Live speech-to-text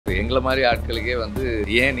எங்களை மாதிரி ஆட்களுக்கே வந்து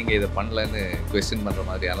ஏன் நீங்கள் இதை பண்ணலன்னு கொஸ்டின் பண்ணுற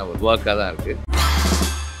மாதிரியான ஒரு ஒர்க்காக தான் இருக்குது.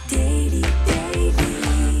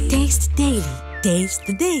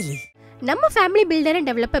 நம்ம family filter and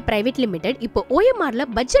developer private limited இப்போ OMRல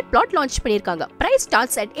பட்ஜெட் பிளாட் லான்ச் பண்ணிருக்காங்க. Price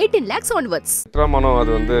starts at 18 lakhs onwards. மனோ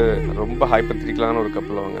அது வந்து ரொம்ப ஹைப்பத்திரிக்கலான ஒரு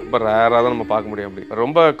கப்பல் அவங்க ரொம்ப ரேராக தான் நம்ம பார்க்க முடியும். அப்படி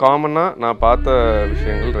ரொம்ப காமனாக நான் பார்த்த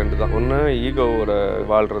விஷயங்கள் ரெண்டு தான். ஒன்று ஈகோவோட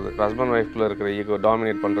வாழ்றது, ஹஸ்பண்ட் ஒய்ஃப்ல இருக்கிற ஈகோ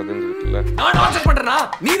டாமினேட் பண்ணுறதுன்னு இருக்குல்ல.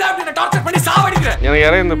 எனக்கு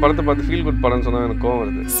யாரையும் இந்த படத்தை பார்த்து ஃபீல் குட் படம்னு சொன்னால் எனக்கு கோவம்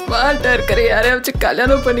வருது. ஸ்மார்ட்டாக இருக்கிற யாரையும் வச்சு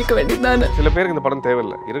கல்யாணம் பண்ணிக்க வேண்டியதானே. சில பேருக்கு இந்த படம்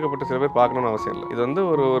தேவையில்லை, இருக்கப்பட்ட சில பேர் பார்க்கணும்னு அவசியம் இல்லை. இது வந்து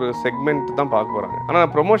ஒரு செக்மெண்ட் தான் பார்க்க போறாங்க. ஆனா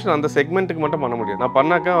ப்ரொமோஷன் அந்த செக்மெண்ட்டுக்கு மட்டும் பண்ண முடியாது. நான்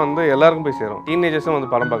பண்ணாக்கா வந்து எல்லாருக்கும் போய் சேரும். டீனேஜர்ஸும் வந்து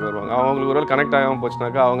படம் பார்க்க வருவாங்க. அவங்களுக்கு ஒரு கனெக்ட் ஆகாம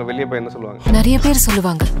போச்சுனாக்கா அவங்க வெளியே போய் என்ன சொல்லுவாங்க? நிறைய பேர்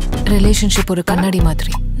சொல்லுவாங்க ரிலேஷன்ஷிப் ஒரு கண்ணாடி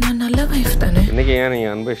மாதிரி. நான் நல்ல வைஃப் தானே. இன்னைக்கு ஏன் நீங்க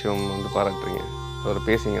அன்பு விஷயம் வந்து பாராட்டுறீங்க? ஒரு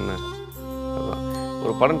பேசிங் என்ன?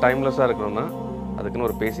 ஒரு படம் டைம்லெஸ்ஸாக இருக்கணும்னா அதுக்குன்னு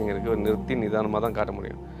ஒரு பேசிங் இருக்குது. ஒரு நிறுத்தி நிதானமாக தான் காட்ட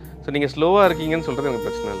முடியும். ஸோ நீங்கள் ஸ்லோவாக இருக்கீங்கன்னு சொல்கிறது எனக்கு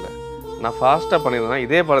பிரச்சனை இல்லை. நான் ஃபாஸ்ட்டாக பண்ணியிருந்தேன்.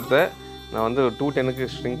 இதே படத்தை நான் வந்து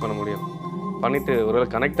 2:10க்கு ஸ்ட்ரிங் பண்ண முடியும். பண்ணிட்டு ஒருவேளை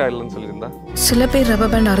கனெக்ட் ஆகலன்னு சொல்லியிருந்தா சில பேர்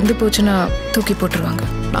ரப்பர் பேண்ட் அறுந்து போச்சுன்னா தூக்கி போட்டுருவாங்க.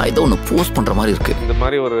 நான் ஏதோ ஒன்று போஸ்ட் பண்ணுற மாதிரி இருக்கு. இந்த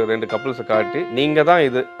மாதிரி ஒரு 2 கப்புள்ஸை காட்டி நீங்கள் தான்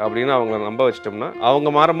இது அப்படின்னு அவங்கள நம்ப வச்சிட்டோம்னா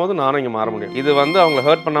அவங்க மாறும்போது நானும் இங்கே மாற முடியும். இது வந்து அவங்கள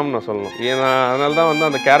ஹர்ட் பண்ணாமல் நான் சொல்லணும். ஏன்னா அதனால தான் வந்து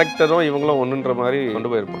அந்த கேரக்டரும் இவங்களும் ஒன்றுன்ற மாதிரி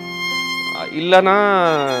கொண்டு போயிருப்பேன். இல்லைன்னா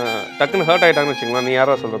டக்குன்னு ஹர்ட் ஆகிட்டாங்கன்னு வச்சுக்கலாம், நீ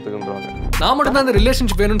யாரா சொல்கிறதுக்குன்றவாங்க. நான் மட்டும் தான் அந்த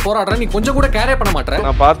ரிலேஷன்ஷிப் வேணும்னு போராடுறேன், நீ கொஞ்சம் கூட கேரே பண்ண மாட்டேன்.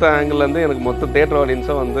 நான் பார்த்த ஆங்கிள்லேருந்து எனக்கு மொத்த தியேட்டர்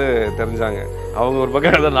ஆடியன்ஸும் வந்து தெரிஞ்சாங்க. அவங்க ஒரு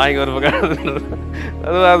பக்கம் எழுத, நான் இங்கே ஒரு பக்கம் எழுதுன்னு.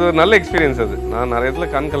 அது ஒரு நல்ல எக்ஸ்பீரியன்ஸ். அது நான் நிறைய இடத்துல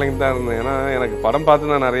கண் கலங்கி தான் இருந்தேன். ஏன்னா எனக்கு படம்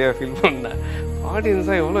பார்த்து நான் நிறைய ஃபீல் பண்ணேன்.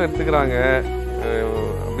 ஆடியன்ஸாக எவ்வளோ எடுத்துக்கிறாங்க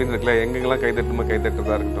அப்படின்னு இருக்குல்ல. எங்கெங்கெல்லாம் கைத்தட்டுமா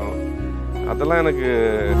கைத்தட்டுறதா இருக்கட்டும், அதெல்லாம் எனக்கு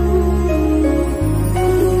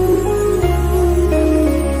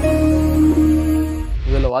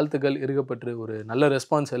இதில் வாழ்த்துக்கள். இருக்கப்பட்டு ஒரு நல்ல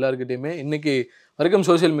ரெஸ்பான்ஸ் எல்லாருக்கிட்டையுமே. இன்றைக்கி வரைக்கும்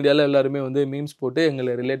சோஷியல் மீடியாவில் எல்லாருமே வந்து மீம்ஸ் போட்டு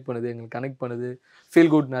எங்களை ரிலேட் பண்ணுது, எங்களை கனெக்ட் பண்ணுது,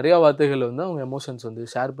 ஃபீல் குட் நிறையா வார்த்தைகள் வந்து அவங்க எமோஷன்ஸ் வந்து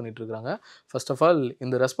ஷேர் பண்ணிகிட்ருக்காங்க. ஃபர்ஸ்ட் ஆஃப் ஆல்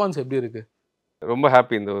இந்த ரெஸ்பான்ஸ் எப்படி இருக்குது? ரொம்ப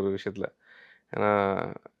ஹாப்பி இந்த ஒரு விஷயத்தில். ஏன்னா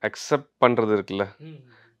அக்செப்ட் பண்ணுறது இருக்குல்ல,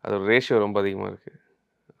 அது ஒரு ரேஷியோ ரொம்ப அதிகமாக இருக்குது.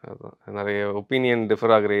 அதுதான் நிறைய ஒப்பீனியன்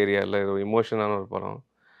டிஃபர் ஆகிற ஏரியாவில் ஒரு இமோஷனான ஒரு படம்.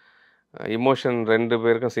 இமோஷன் 2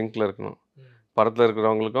 பேருக்கும் சிங்கில் இருக்கணும். படத்தில்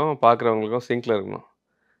இருக்கிறவங்களுக்கும் பார்க்குறவங்களுக்கும் சிங்கில் இருக்கணும்.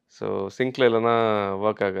 ஸோ சிங்கில் இல்லைன்னா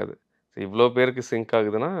ஒர்க் ஆகாது. ஸோ இவ்வளோ பேருக்கு சிங்க்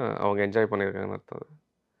ஆகுதுன்னா அவங்க என்ஜாய் பண்ணியிருக்காங்கன்னு அர்த்தம்.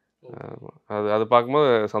 அது பார்க்கும்போது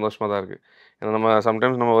சந்தோஷமாக தான் இருக்குது. ஏன்னா நம்ம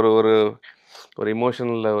சம்டைம்ஸ் நம்ம ஒரு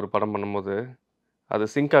இமோஷனில் ஒரு படம் பண்ணும்போது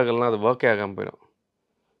அது சிங்க் ஆகலைன்னா அது ஒர்க்கே ஆகாமல் போயிடும்.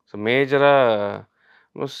 ஸோ மேஜராக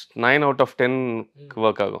 9 out of 10க்கு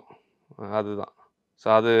ஒர்க் ஆகும். அதுதான். ஸோ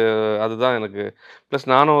அதுதான் எனக்கு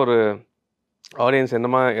ப்ளஸ் நானும் ஒரு ஆடியன்ஸ்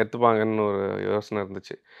என்னமா எடுத்துப்பாங்கன்னு ஒரு யோசனை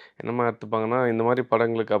இருந்துச்சு. என்னமா எடுத்துப்பாங்கன்னா இந்த மாதிரி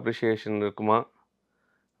படங்களுக்கு அப்ரிஷியேஷன் இருக்குமா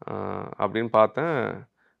அப்படின்னு பார்த்தேன்.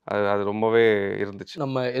 அது ரொம்பவே இருந்துச்சு.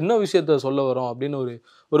 நம்ம என்ன விஷயத்த சொல்ல வரோம் அப்படின்னு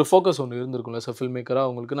ஒரு ஃபோக்கஸ் ஒன்று இருந்திருக்கும்ல. ஸோ ஃபில்ம் மேக்கராக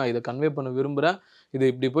அவங்களுக்கு நான் இதை கன்வே பண்ண விரும்புகிறேன்,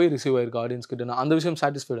 இது இப்படி போய் ரிசீவ் ஆயிருக்கு ஆடியன்ஸ் கிட்ட, நான் அந்த விஷயம்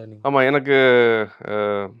சாட்டிஸ்ஃபைடாக நீங்கள்? ஆமாம், எனக்கு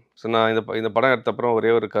நான் இந்த படம் எடுத்தப்புறம்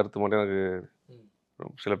ஒரே ஒரு கருத்து மட்டும் எனக்கு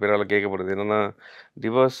சில பேரால் கேட்கப்படுது. என்னென்னா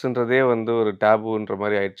டிவோர்ஸுன்றதே வந்து ஒரு டேபுன்ற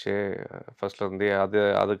மாதிரி ஆயிடுச்சு ஃபர்ஸ்ட்லேருந்தே.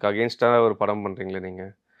 அதுக்கு அகெயின்ஸ்டாக ஒரு படம் பண்ணுறீங்களே நீங்கள்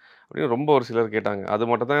அப்படின்னு ரொம்ப ஒரு சிலர் கேட்டாங்க. அது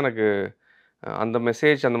மட்டும் தான் எனக்கு அந்த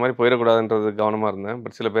மெசேஜ் அந்த மாதிரி போயிடக்கூடாதுன்றது கவனமாக இருந்தேன்.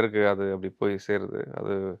 பட் சில பேருக்கு அது அப்படி போய் சேருது.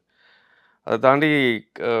 அதை தாண்டி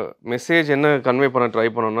மெசேஜ் என்ன கன்வே பண்ண ட்ரை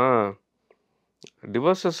பண்ணோன்னா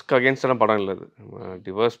டிவோர்ஸஸ்க்கு அகெயின்ஸ்டான படம் இல்லை. அது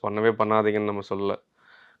டிவோர்ஸ் பண்ணவே பண்ணாதீங்கன்னு நம்ம சொல்லலை.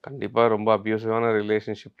 கண்டிப்பாக ரொம்ப அப்யூசிவான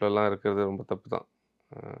ரிலேஷன்ஷிப்லலாம் இருக்கிறது ரொம்ப தப்பு தான்.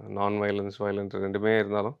 நான் வயலன்ஸ், வயலன்ஸ் 2மே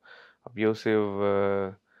இருந்தாலும் அப்யூசிவ்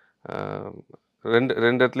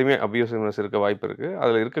ரெண்டு இடத்துலையுமே அப்யூசிவ்னஸ் இருக்க வாய்ப்பு இருக்குது.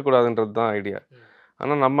 அதில் இருக்கக்கூடாதுன்றது தான் ஐடியா.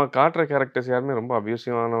 ஆனால் நம்ம காட்டுற கேரக்டர்ஸ் யாருமே ரொம்ப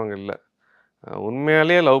அப்யூசிவானவங்க இல்லை.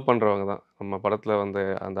 உண்மையாலேயே லவ் பண்ணுறவங்க தான். நம்ம படத்தில் வந்த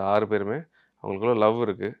அந்த 6 பேருமே அவங்களுக்குள்ள லவ்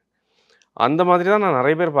இருக்குது. அந்த மாதிரி தான் நான்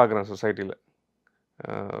நிறைய பேர் பார்க்குறேன் சொசைட்டியில்.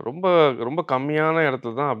 ரொம்ப ரொம்ப கம்மியான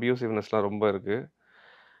இடத்துல தான் அப்யூசிவ்னஸ்லாம் ரொம்ப இருக்குது.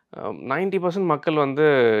 90% மக்கள் வந்து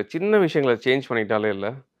சின்ன விஷயங்களை சேஞ்ச் பண்ணிட்டாலே இல்லை,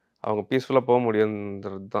 அவங்க பீஸ்ஃபுல்லாக போக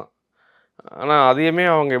முடியுன்றது தான். ஆனால் அதையுமே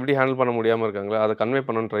அவங்க எப்படி ஹேண்டில் பண்ண முடியாமல் இருக்காங்களோ அதை கன்வே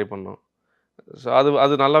பண்ணணும்னு ட்ரை பண்ணோம். ஸோ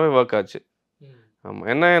அது நல்லாவே ஒர்க் ஆச்சு. ஆமாம்,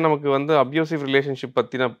 ஏன்னா நமக்கு வந்து அப்யூசிவ் ரிலேஷன்ஷிப்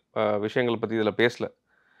பற்றின விஷயங்கள் பற்றி இதில் பேசலை.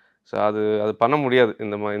 ஸோ அது பண்ண முடியாது.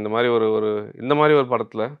 இந்த மாதிரி ஒரு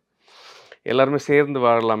படத்தில் எல்லாருமே சேர்ந்து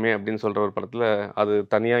வாழலாமே அப்படின்னு சொல்கிற ஒரு படத்தில் அது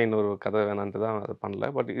தனியாக இன்னொரு கதை வேணான்ட்டு தான் அது பண்ணல.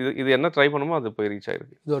 பட் இது என்ன ட்ரை பண்ணுமோ அது போய் ரீச்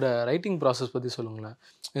ஆகிருக்கு. இதோட ரைட்டிங் ப்ராசஸ் பற்றி சொல்லுங்களேன்.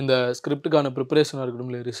 இந்த ஸ்கிரிப்டுக்கான ப்ரிப்பரேஷனாக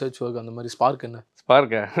இருக்கட்டும், இல்லை ரிசர்ச் ஒர்க், அந்த மாதிரி ஸ்பார்க் என்ன?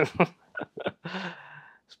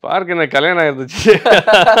 ஸ்பார்க் என்ன கல்யாணம் ஆயிருந்துச்சு.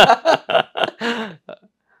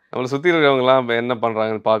 நம்மளை சுற்றி இருக்கிறவங்களாம் என்ன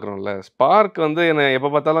பண்ணுறாங்கன்னு பார்க்குறோம்ல. ஸ்பார்க் வந்து என்னை எப்போ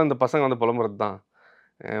பார்த்தாலும் இந்த பசங்க வந்து புலம்புறது தான்.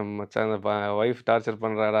 மச்சான் இந்த ஒய்ஃப் டார்ச்சர்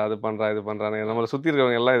பண்ணுறாடா, அது பண்ணுறா, இது பண்ணுறான்னு நம்மளை சுற்றி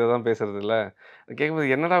இருக்கிறவங்க எல்லாம் இதை தான் பேசுறது இல்லை.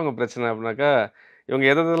 கேட்கும்போது என்னடா அவங்க பிரச்சனை அப்படின்னாக்கா, இவங்க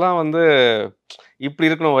எதெல்லாம் வந்து இப்படி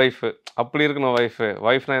இருக்கணும் ஒய்ஃபு, அப்படி இருக்கணும்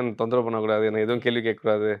ஒய்ஃப்னா என்னை தொந்தரவு பண்ணக்கூடாது, என்னை எதுவும் கேள்வி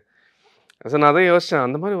கேட்கக்கூடாது. ஸோ நான் அதான் யோசித்தேன்,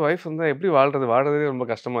 அந்த மாதிரி ஒய்ஃப் இருந்தால் எப்படி வாழ்கிறதே ரொம்ப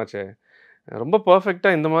கஷ்டமாச்சே. ரொம்ப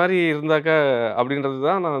பர்ஃபெக்டாக இந்த மாதிரி இருந்தாக்கா அப்படின்றது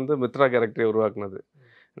தான் நான் வந்து மித்ரா கேரக்டரை உருவாக்குனது.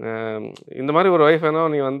 இந்த மாதிரி ஒரு ஒய்ஃப்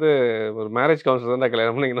வேணும், நீ வந்து ஒரு மேரேஜ் கவுன்சிலர் தான்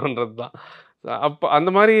கல்யாணம் பண்ணிக்கணுன்றது தான். அப்போ அந்த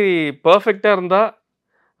மாதிரி பர்ஃபெக்டாக இருந்தால்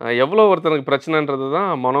எவ்வளோ ஒருத்தனுக்கு பிரச்சனைன்றது தான்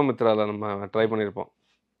மனோமித்ராவில் நம்ம ட்ரை பண்ணியிருப்போம்.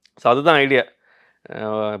 ஸோ அதுதான் ஐடியா.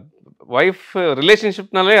 ஒய்ஃப்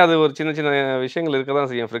ரிலேஷன்ஷிப்னாலே அது ஒரு சின்ன சின்ன விஷயங்கள் இருக்க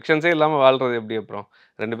தான் செய்யும். ஃப்ரிக்ஷன்ஸே இல்லாமல் வாழ்கிறது எப்படி? அப்புறம்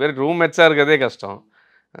 2 பேருக்கு ரூம்மேட்ஸாக இருக்கிறதே கஷ்டம்.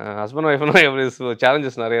 ஹஸ்பண்ட் ஒய்ஃப்னா எப்படி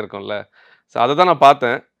சேலஞ்சஸ் நிறைய இருக்கும்ல. ஸோ அதை தான் நான்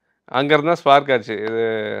பார்த்தேன். அங்கேருந்து தான் ஸ்பார்க் ஆச்சு. இது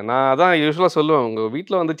நான் அதான் யூஸ்வலாக சொல்லுவேன், உங்கள்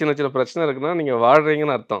வீட்டில் வந்து சின்ன சின்ன பிரச்சனை இருக்குன்னா நீங்கள்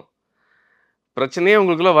வாழ்கிறீங்கன்னு அர்த்தம். பிரச்சனையே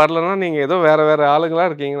உங்களுக்குள்ளே வரலன்னா நீங்கள் ஏதோ வேறு ஆளுங்களாக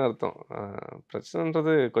இருக்கீங்கன்னு அர்த்தம்.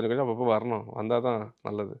 பிரச்சனைன்றது கொஞ்சம் கொஞ்சம் அப்பப்போ வரணும், வந்தால் தான்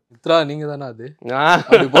நல்லது. மித்ரா நீங்கள் தானே அது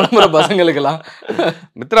புலம்புற பசங்களுக்கெல்லாம்?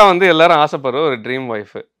 மித்ரா வந்து எல்லாரும் ஆசைப்படுற ஒரு ட்ரீம்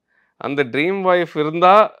ஒய்ஃபு. அந்த ட்ரீம் ஒய்ஃப்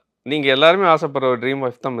இருந்தால் நீங்கள் எல்லாருமே ஆசைப்படுற ஒரு ட்ரீம்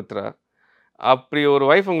ஒய்ஃப் தான் மித்ரா. அப்படி ஒரு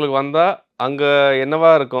ஒய்ஃப் உங்களுக்கு வந்தால் அங்கே என்னவா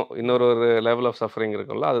இருக்கும்? இன்னொரு லெவல் ஆஃப் சஃபரிங்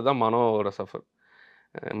இருக்கும்ல, அதுதான் மனோவோட சஃபர்.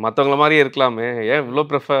 மற்றவங்கள மாதிரியே இருக்கலாமே, ஏன் இவ்வளோ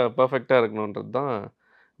பர்ஃபெக்டாக இருக்கணுன்றது தான்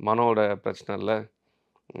மனோவோட பிரச்சனை இல்லை.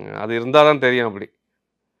 அது இருந்தால் தான் தெரியும். அப்படி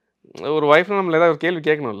ஒரு ஒய்ஃப் நம்மள ஏதாவது ஒரு கேள்வி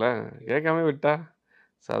கேட்கணும்ல, கேட்காம விட்டா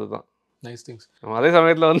ஸோ அதுதான் நைஸ் திங்ஸ். அதே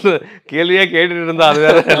சமயத்தில் வந்து கேள்வியாக கேட்டுட்டு இருந்தால் அது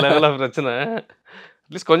வேறு லெவல் ஆஃப் பிரச்சனை.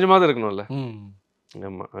 அட்லீஸ்ட் கொஞ்சமாவது இருக்கணும்ல.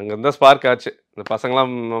 ஆமாம், அங்கே இருந்தால் ஸ்பார்க் ஆச்சு. இந்த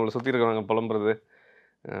பசங்களாம் நம்மளை சுற்றி இருக்கிறவங்க புலம்புறது,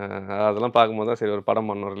 அதெல்லாம் பார்க்கும்போது தான் சரி ஒரு படம்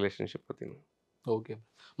பண்ணோம் ரிலேஷன்ஷிப் பார்த்தீங்கன்னா. ஓகே.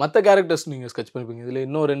 மற்ற கேரக்டர்ஸ் நீங்கள் ஸ்கெச் பண்ணிப்பீங்க, இதில்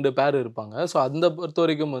இன்னும் 2 பேர் இருப்பாங்க. ஸோ அந்த பொறுத்த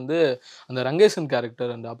வரைக்கும் வந்து அந்த ரங்கேசன்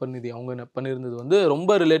கேரக்டர் அண்ட் அபர்நிதி அவங்க பண்ணியிருந்தது வந்து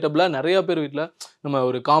ரொம்ப ரிலேட்டபிளாக நிறைய பேர் வீட்டில் நம்ம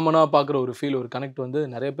ஒரு காமனாக பார்க்குற ஒரு ஃபீல், ஒரு கனெக்ட் வந்து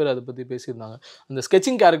நிறைய பேர் அதை பற்றி பேசியிருந்தாங்க. அந்த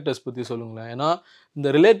ஸ்கெச்சிங் கேரக்டர்ஸ் பற்றி சொல்லுங்களேன். ஏன்னா இந்த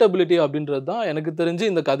ரிலேட்டபிலிட்டி அப்படின்றது தான் எனக்கு தெரிஞ்சு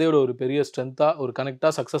இந்த கதையோட ஒரு பெரிய ஸ்ட்ரென்த்தாக, ஒரு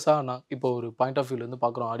கனெக்டாக, சக்ஸஸாக நான் இப்போ ஒரு பாயிண்ட் ஆஃப் வியூலேருந்து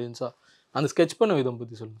பார்க்குறோம் ஆடியன்ஸாக. அந்த ஸ்கெச் பண்ண விதம்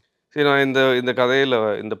பற்றி சொல்லுங்கள். சரி, நான் இந்த கதையில்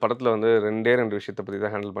இந்த படத்தில் வந்து 2 விஷயத்தை பற்றி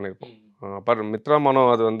தான் ஹேண்டில் பண்ணியிருப்போம். அப்புறம் மித்ரா மனோ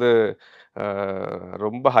அது வந்து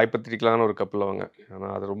ரொம்ப ஹைப்பத்திட்டிக்கலான ஒரு கப்பல் அவங்க.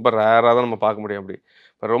 ஆனால் அது ரொம்ப ரேராக தான் நம்ம பார்க்க முடியும். அப்படி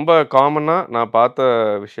இப்போ ரொம்ப காமனாக நான் பார்த்த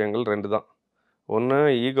விஷயங்கள் 2 தான். ஒன்று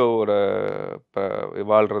ஈகோவோட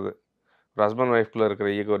வாழ்கிறது, ஒரு ஹஸ்பண்ட் ஒய்ஃப்குள்ளே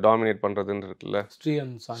இருக்கிற ஈகோ டாமினேட் பண்ணுறதுன்னு இருக்குல்ல,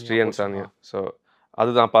 ஸ்ரீ அண்ட் சானியா. ஸோ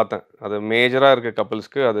அதுதான் பார்த்தேன். அது மேஜராக இருக்க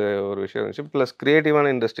கப்பல்ஸ்க்கு அது ஒரு விஷயம் இருந்துச்சு. ப்ளஸ்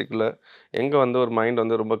க்ரியேட்டிவான இண்டஸ்ட்ரிக்குள்ளே எங்கே வந்து ஒரு மைண்ட்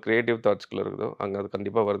வந்து ரொம்ப க்ரியேட்டிவ் தாட்ஸ்குள்ளே இருக்குதோ அங்கே அது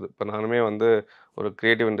கண்டிப்பாக வருது. இப்போ நானுமே வந்து ஒரு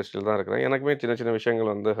க்ரியேட்டிவ் இண்டஸ்ட்ரியில் தான் இருக்கிறேன். எனக்குமே சின்ன சின்ன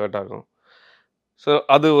விஷயங்கள் வந்து ஹர்ட் ஆகும். ஸோ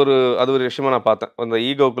அது ஒரு விஷயமா நான் பார்த்தேன். அந்த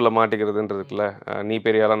ஈகோக்குள்ளே மாட்டிக்கிறதுன்றதுக்குள்ள நீ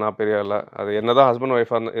பெரிய ஆளா நான் பெரிய ஆளா, அது என்ன தான் ஹஸ்பண்ட்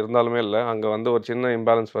ஒய்ஃபாக இருந்தாலுமே இல்லை, அங்கே வந்து ஒரு சின்ன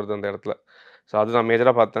இம்பேலன்ஸ் வருது அந்த இடத்துல. ஸோ அது நான்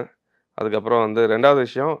மேஜராக பார்த்தேன். அதுக்கப்புறம் வந்து 2வது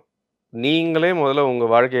விஷயம், நீங்களே முதல்ல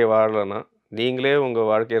உங்கள் வாழ்க்கையை வாழலைன்னா, நீங்களே உங்கள்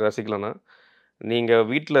வாழ்க்கையை ரசிக்கலைன்னா, நீங்கள்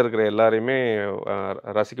வீட்டில் இருக்கிற எல்லாரையுமே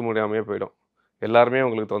ரசிக்க முடியாமையே போயிடும். எல்லாருமே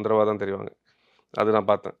உங்களுக்கு தொந்தரவாக தான் தெரிவாங்க. அது நான்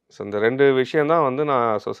பார்த்தேன். ஸோ இந்த 2 விஷயந்தான் வந்து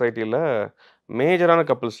நான் சொசைட்டியில் மேஜரான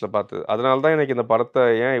கப்புள்ஸில் பார்த்தது. அதனால தான் எனக்கு இந்த படத்தை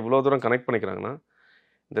ஏன் இவ்வளோ தூரம் கனெக்ட் பண்ணிக்கிறாங்கன்னா,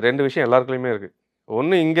 இந்த 2 விஷயம் எல்லாருக்குள்ளேயுமே இருக்குது.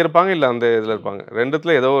 ஒன்று இங்கே இருப்பாங்க, இல்லை அந்த இதில் இருப்பாங்க.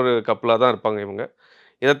 2த்துல ஏதோ ஒரு கப்புளாக தான் இருப்பாங்க இவங்க.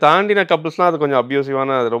 இதை தாண்டின கப்புள்ஸ்லாம் அது கொஞ்சம்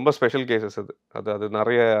அப்யூசிவான, அது ரொம்ப ஸ்பெஷல் கேசஸ். அது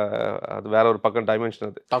நிறைய, அது வேற ஒரு பக்கம் டைமென்ஷன்,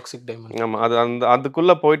 அது டாக்ஸிக் டைமென்ஷன். ஆமாம், அது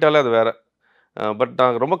அதுக்குள்ளே போயிட்டாலே அது வேற. பட்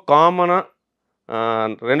நாங்கள் ரொம்ப காமனாக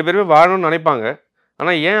 2 பேருமே வாழணும்னு நினைப்பாங்க.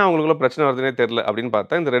 ஆனால் ஏன் அவங்களுக்குள்ள பிரச்சனை வருதுன்னே தெரில அப்படின்னு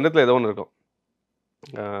பார்த்தா இந்த 2த்துல ஏதோ ஒன்று இருக்கும்.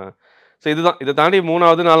 ஸோ இதுதான். இதை தாண்டி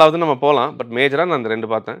 3வது 4வது நம்ம போகலாம். பட் மேஜராக நான் இந்த 2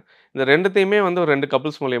 பார்த்தேன். இந்த 2த்தையுமே வந்து ஒரு 2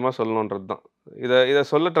 கப்புள்ஸ் மூலியமாக சொல்லணுன்றது தான். இதை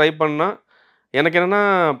சொல்ல ட்ரை பண்ணால் எனக்கு என்னென்னா,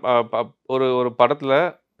 ஒரு படத்தில்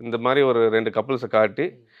இந்த மாதிரி ஒரு 2 கப்புள்ஸை காட்டி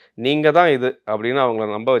நீங்கள் தான் இது அப்படின்னு அவங்கள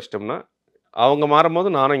நம்ப வச்சிட்டோம்னா, அவங்க மாறும்போது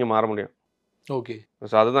நானும் இங்கே மாற முடியும். ஓகே.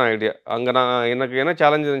 ஸோ அதுதான் ஐடியா. அங்கே எனக்கு என்ன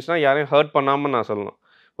சேலஞ்ச் இருந்துச்சுன்னா, யாரையும் ஹர்ட் பண்ணாமல் நான் சொல்லணும்.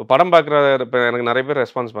 இப்போ படம் பார்க்குற இப்போ எனக்கு நிறைய பேர்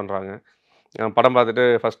ரெஸ்பான்ஸ் பண்ணுறாங்க. படம் பார்த்துட்டு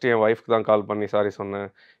ஃபஸ்ட்டு என் ஒய்ஃப்க்கு தான் கால் பண்ணி சாரி சொன்னேன்.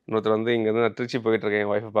 இன்னொருத்தர் வந்து இங்கேருந்து நான் திருச்சி போயிட்டுருக்கேன்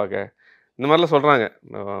என் ஒய்ஃபை பார்க்க, இந்த மாதிரிலாம் சொல்கிறாங்க.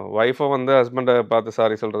 ஒய்ஃபை வந்து ஹஸ்பண்டை பார்த்து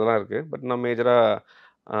சாரி சொல்கிறதுலாம் இருக்குது. பட் நான் மேஜராக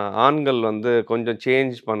ஆண்கள் வந்து கொஞ்சம்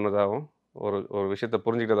சேஞ்ச் பண்ணதாகவும் ஒரு விஷயத்தை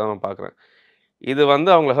புரிஞ்சுக்கிட்டதாகவும் பார்க்குறேன். இது வந்து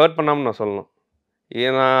அவங்கள ஹர்ட் பண்ணாமல் நான் சொல்லணும்.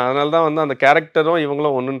 ஏன்னா அதனால தான் வந்து அந்த கேரக்டரும்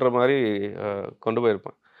இவங்களும் ஒன்றுன்ற மாதிரி கொண்டு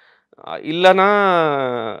போயிருப்பேன். இல்லைன்னா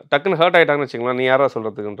டக்குன்னு ஹர்ட் ஆகிட்டாங்கன்னு வச்சுங்களேன், நீ யாரா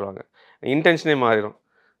சொல்கிறதுக்குன்றவாங்க, இன்டென்ஷனே மாறிடும்.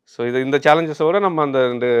 ஸோ இந்த சேலஞ்சஸோடு நம்ம அந்த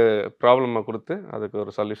 2 ப்ராப்ளமை கொடுத்து அதுக்கு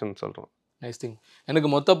ஒரு சொல்யூஷன் சொல்கிறோம். Nice thing. எனக்கு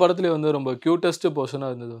மொத்த படத்துலேயே வந்து ரொம்ப க்யூட்டஸ்ட்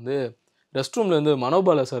போர்ஷனாக இருந்தது வந்து ரெஸ்ட் ரூம்லேருந்து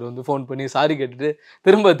மனோபாலா சார் வந்து ஃபோன் பண்ணி சாரி கேட்டுட்டு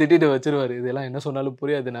திரும்ப திட்டிட்டு வச்சிருவார். இதெல்லாம் என்ன சொன்னாலும்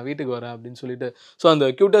புரியாது, நான் வீட்டுக்கு வரேன் அப்படின்னு சொல்லிட்டு. ஸோ அந்த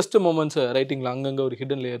க்யூட்டஸ்ட் மூமெண்ட்ஸ் ரைட்டிங்கில் அங்கங்கே ஒரு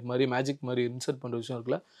ஹிடன் லேயர் மாதிரி மேஜிக் மாதிரி இன்சர்ட் பண்ணுற விஷயம்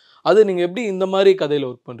இருக்குல்ல, அது நீங்கள் எப்படி இந்த மாதிரி கதையில்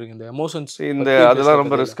ஒர்க் பண்ணுறீங்க? இந்த எமோஷன்ஸ் அதெல்லாம்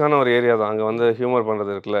ரொம்ப ரிஸ்க்கான ஒரு ஏரியா தான். அங்கே வந்து ஹியூமர்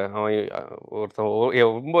பண்ணுறது இருக்குல்ல, அவன் ஒருத்தன்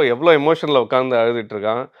ரொம்ப எவ்வளோ எமோஷனில் உட்காந்து அழுதுட்டு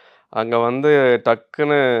இருக்கான். அங்கே வந்து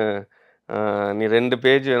டக்குன்னு நீ 2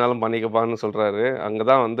 பேஜ் வேணாலும் பண்ணிக்கப்பான்னு சொல்கிறாரு. அங்கே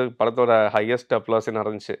தான் வந்து படத்தோட ஹையஸ்ட் அப்ளாஸே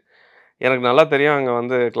நடந்துச்சு. எனக்கு நல்லா தெரியும் அங்கே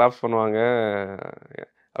வந்து கிளாப்ஸ் பண்ணுவாங்க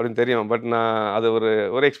அப்படின்னு தெரியும். பட் நான் அது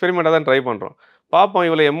ஒரு எக்ஸ்பெரிமெண்ட்டாக தான் ட்ரை பண்ணுறோம். பார்ப்போம்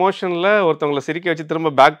இவ்வளோ எமோஷனில் ஒருத்தவங்களை சிரிக்க வச்சு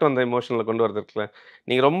திரும்ப பேக் டு அந்த எமோஷனில் கொண்டு வரதுக்குல,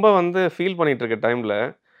 நீங்கள் ரொம்ப வந்து ஃபீல் பண்ணிகிட்டு இருக்க டைமில்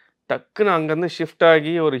டக்குன்னு அங்கேருந்து ஷிஃப்ட்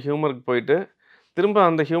ஆகி ஒரு ஹியூமருக்கு போயிட்டு திரும்ப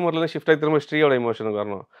அந்த ஹியூமர்லேருந்து ஷிஃப்ட் ஆகி திரும்ப ஸ்ரீயோட எமோஷனுக்கு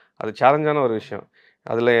வரணும். அது சேலஞ்சான ஒரு விஷயம்.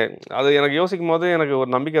 அது எனக்கு யோசிக்கும் போது எனக்கு ஒரு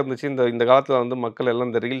நம்பிக்கை இருந்துச்சு. இந்த காலத்தில் வந்து மக்கள் எல்லாம்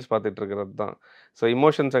இந்த ரீல்ஸ் பார்த்துட்டு இருக்கிறது தான். ஸோ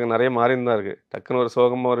இமோஷன்ஸ் அங்கே நிறைய மாறின்னு தான் இருக்குது. டக்குன்னு ஒரு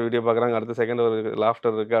சோகமாக ஒரு வீடியோ பார்க்குறாங்க, அடுத்த செகண்ட் ஒரு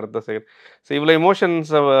லாஃப்டர் இருக்குது, அடுத்த செகண்ட். ஸோ இவ்வளோ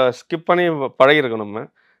எமோஷன்ஸை ஸ்கிப் பண்ணி பழகிருக்கோம் நம்ம.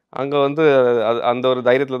 அங்கே வந்து அந்த ஒரு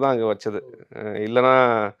தைரியத்தில் தான் அங்கே வச்சது. இல்லைனா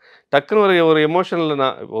டக்குன்னு ஒரு எமோஷனில்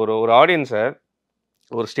நான் ஒரு ஆடியன்ஸை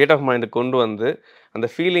ஒரு ஸ்டேட் ஆஃப் மைண்டுக்கு கொண்டு வந்து அந்த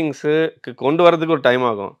ஃபீலிங்ஸுக்கு கொண்டு வரதுக்கு ஒரு டைம்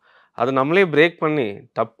ஆகும். அது நம்மளே பிரேக் பண்ணி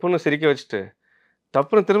டப்புன்னு சிரிக்க வச்சுட்டு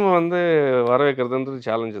டப்புன்னு திரும்ப வந்து வர வைக்கிறதுன்றது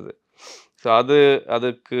சேலஞ்ச் அது. ஸோ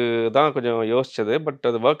அதுக்கு தான் கொஞ்சம் யோசிச்சது. பட்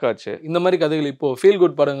அது ஒர்க் ஆச்சு. இந்த மாதிரி கதைகள் இப்போது ஃபீல்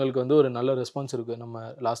குட் படங்களுக்கு வந்து ஒரு நல்ல ரெஸ்பான்ஸ் இருக்குது. நம்ம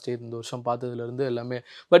லாஸ்ட் இயர் இந்த வருஷம் பார்த்ததுலேருந்து எல்லாமே.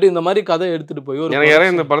 பட் இந்த மாதிரி கதை எடுத்துகிட்டு போய் ஒரு எனக்கு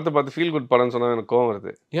யாரும் இந்த படத்தை பார்த்து ஃபீல் குட் படம்னு சொன்னால் எனக்கு கோவம்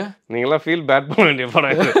வருது. ஏன் நீங்களாம் ஃபீல் பேட் பண்ண வேண்டிய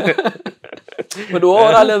படம் இது. பட்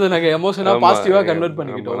ஓவரால் அதை நாங்கள் எமோஷனாக பாசிட்டிவாக கன்வெர்ட்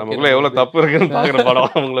பண்ணிக்கிட்டோம். நமக்குள்ள எவ்வளோ தப்பு இருக்குன்னு பார்க்குற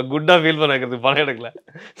படம் அவங்கள குட்டாக ஃபீல் பண்ண வைக்கிறதுக்கு படம் எடுக்கல.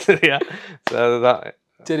 சரியா? அதுதான்.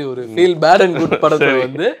 சரி, ஒரு ஃபீல் பேட் அண்ட் குட் படத்தை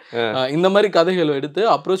வந்து இந்த மாதிரி கதைகளை எடுத்து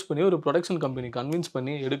அப்ரோச் பண்ணி ஒரு ப்ரொடக்ஷன் கம்பெனி கன்வின்ஸ்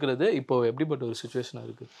பண்ணி எடுக்கிறது இப்போ எப்படிப்பட்ட ஒரு சுச்சுவேஷனாக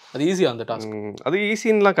இருக்குது? அது ஈஸியாக அந்த டாஸ்க்? அது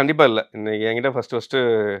ஈஸின்லாம் கண்டிப்பாக இல்லை. இன்னைக்கு என்கிட்ட ஃபஸ்ட்டு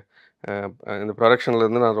இந்த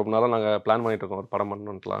ப்ரொடக்ஷன்லேருந்து நான் ரொம்ப நாளாக நாங்கள் பிளான் பண்ணிகிட்டு இருக்கோம் ஒரு படம்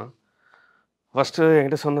பண்ணணுன்ட்டுலாம். ஃபஸ்ட்டு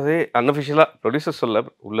என்கிட்ட சொன்னதே அன்அஃபிஷியலாக ப்ரொடியூசர் சொல்ல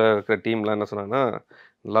உள்ளே இருக்கிற டீம்லாம் என்ன சொன்னாங்கன்னா,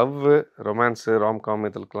 லவ்வு, ரொமான்ஸு, ராம்காம்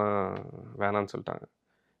இதுக்கெலாம் வேணான்னு சொல்லிட்டாங்க.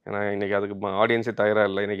 ஏன்னா இன்றைக்கி அதுக்கு ஆடியன்ஸே தயாராக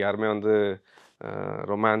இல்லை. இன்றைக்கி யாருமே வந்து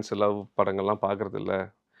ரொமான்ஸ், லவ் படங்கள்லாம் பார்க்குறது இல்லை.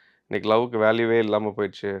 இன்றைக்கி லவ்வுக்கு வேல்யூவே இல்லாமல்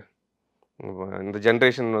போயிடுச்சு. இந்த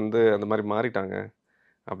ஜென்ரேஷன் வந்து அந்த மாதிரி மாறிட்டாங்க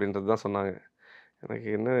அப்படின்றது தான் சொன்னாங்க. எனக்கு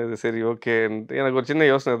என்ன இது சரி ஓகேன்ட்டு எனக்கு ஒரு சின்ன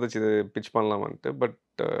யோசனை இருந்துச்சு, இது பிச் பண்ணலாமான்ட்டு. பட்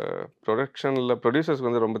ப்ரொடியூசர்ஸ்க்கு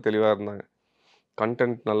வந்து ரொம்ப தெளிவாக இருந்தாங்க.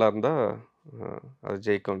 கண்டென்ட் நல்லா இருந்தால் அது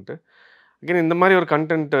ஜெயிக்கும்ன்ட்டு. அகெயின் இந்த மாதிரி ஒரு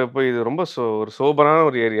கண்டென்ட் போய் இது ரொம்ப ஒரு சோபரான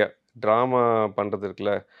ஒரு ஏரியா. ட்ராமா பண்ணுறது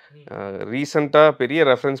இருக்குல்ல, ரீசெண்டாக பெரிய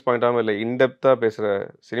ரெஃபரன்ஸ் பாயிண்ட்டாகவும் இல்லை, இன்டெப்த்தாக பேசுகிற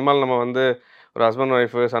சினிமாவில் நம்ம வந்து ஒரு ஹஸ்பண்ட்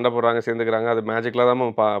ஒய்ஃபு சண்டை போடுறாங்க, சேர்ந்துக்கிறாங்க, அது மேஜிக்கலாக தான்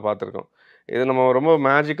நம்ம பார்த்துருக்கோம். இது நம்ம ரொம்ப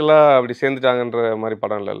மேஜிக்கலாக அப்படி சேர்ந்துட்டாங்கன்ற மாதிரி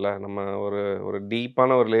படம் இல்லைல்ல. நம்ம ஒரு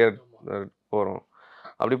டீப்பான ஒரு லேயர் போகிறோம்.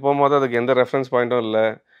 அப்படி போகும்போது அதுக்கு எந்த ரெஃபரன்ஸ் பாயிண்ட்டும் இல்லை.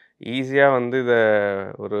 ஈஸியாக வந்து இதை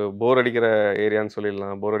ஒரு போர் அடிக்கிற ஏரியான்னு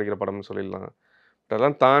சொல்லிடலாம், போர் அடிக்கிற படம்னு சொல்லிடலாம்.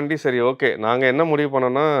 இதெல்லாம் தாண்டி சரி ஓகே, நாங்கள் என்ன முடிவு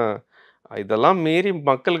பண்ணோன்னா, இதெல்லாம் மீறி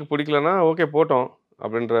மக்களுக்கு பிடிக்கலன்னா ஓகே போட்டோம்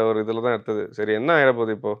அப்படின்ற ஒரு இதில் தான் எடுத்தது. சரி என்ன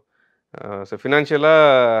ஆகிடப்போகுது இப்போது, ஸோ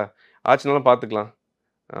ஃபினான்ஷியலாக ஆச்சுனாலும் பார்த்துக்கலாம்,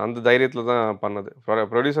 அந்த தைரியத்தில் தான் பண்ணது.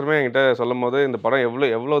 ப்ரொடியூசருமே என்கிட்ட சொல்லும் போது இந்த படம்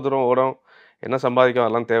எவ்வளோ தூரம் ஓடும், என்ன சம்பாதிக்கும்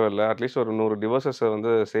அதெல்லாம் தேவையில்லை, அட்லீஸ்ட் ஒரு 100 டிவோர்ஸஸை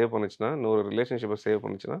வந்து சேவ் பண்ணிச்சுன்னா, 100 ரிலேஷன்ஷிப்பை சேவ்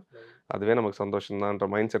பண்ணிச்சுன்னா அதுவே நமக்கு சந்தோஷம்தான்ற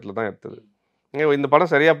மைண்ட் செட்டில் தான் எடுத்தது. இந்த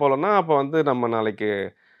படம் சரியாக போகலன்னா அப்போ வந்து நம்ம நாளைக்கு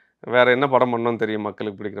வேறு என்ன படம் பண்ணணும்னு தெரியும்,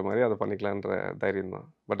 மக்களுக்கு பிடிக்கிற மாதிரி அதை பண்ணிக்கலான்ற தைரியம் தான்.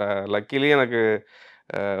 பட் லக்கிலி எனக்கு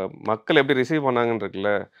மக்கள் எப்படி ரிசீவ் பண்ணாங்கன்னு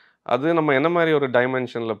இருக்குல்ல, அது நம்ம என்ன மாதிரி ஒரு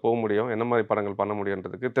டைமென்ஷனில் போக முடியும், என்ன மாதிரி படங்கள் பண்ண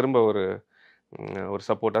முடியுன்றதுக்கு திரும்ப ஒரு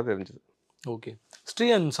சப்போர்ட்டாக தெரிஞ்சுது. Okay, Sri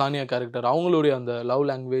and Sania character அவங்களுடைய அந்த லவ்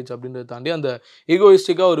லாங்குவேஜ் அப்படின்றத தாண்டி அந்த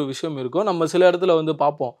ஈகோயிஸ்டிக்காக ஒரு விஷயம் இருக்கும். நம்ம சில இடத்துல வந்து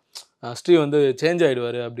பார்ப்போம், ஸ்ரீ வந்து சேஞ்ச்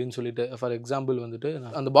ஆகிடுவார் அப்படின்னு சொல்லிட்டு. ஃபார் எக்ஸாம்பிள் வந்துட்டு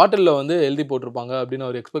அந்த பாட்டிலில் வந்து எழுதி போட்டிருப்பாங்க அப்படின்னு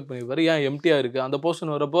அவர் எக்ஸ்பெக்ட் பண்ணியிருப்பார். ஏன் எம்டியாக இருக்குது, அந்த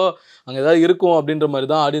போர்ஷன் வரப்போ அங்கே ஏதாவது இருக்கும் அப்படின்ற மாதிரி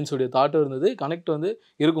தான் ஆடியன்ஸுடைய தாட்டும் இருந்தது. கனெக்ட் வந்து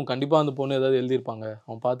இருக்கும், கண்டிப்பாக அந்த பொண்ணு ஏதாவது எழுதியிருப்பாங்க,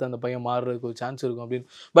 அவன் பார்த்து அந்த பையன் மாறுறதுக்கு ஒரு சான்ஸ் இருக்கும் அப்படின்னு.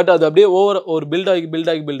 பட் அது அப்படியே ஒரு பில்ட்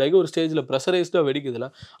ஆகி ஒரு ஸ்டேஜில் ப்ரெஷரைஸ்டாக வெடிக்குதுல,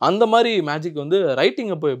 அந்த மாதிரி மேஜிக் வந்து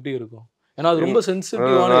ரைட்டிங் அப்போ எப்படி இருக்கும்? ஏன்னா அது ரொம்ப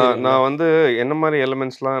சென்சிட்டிவான. நான் வந்து என்ன மாதிரி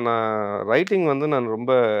எலிமெண்ட்ஸ்லாம் நான் ரைட்டிங் வந்து நான்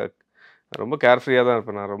ரொம்ப கேர்ஃப்ரீயாக தான்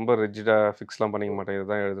இருப்பேன். நான் ரொம்ப ரிஜிடாக ஃபிக்ஸ்லாம் பண்ணிக்க மாட்டேன்,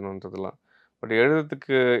 இதுதான் எழுதணுன்றதுலாம். பட்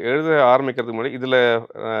எழுத ஆரம்பிக்கிறதுக்கு முன்னாடி இதில்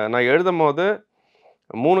நான் எழுதும் போது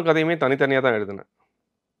 3 கதையுமே தனித்தனியாக தான் எழுதினேன்.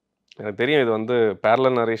 எனக்கு தெரியும் இது வந்து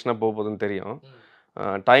பேரலல் நரேஷனாக போக போகுதுன்னு தெரியும்.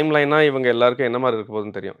 டைம் லைனாக இவங்க எல்லாருக்கும் என்ன மாதிரி இருக்க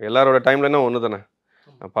போகுதுன்னு தெரியும். எல்லாரோட டைம் லைனாக ஒன்று தானே,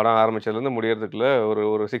 படம் ஆரம்பித்ததுலேருந்து முடியறதுக்குள்ள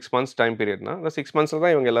ஒரு 6 months டைம் பீரியட்னா அந்த 6 monthஸில்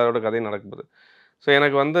தான் இவங்க எல்லாரோட கதையும் நடக்குது. ஸோ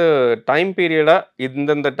எனக்கு வந்து டைம் பீரியடாக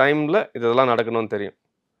இந்தந்த டைமில் இதெல்லாம் நடக்கணும்னு தெரியும்.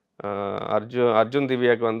 அர்ஜுன்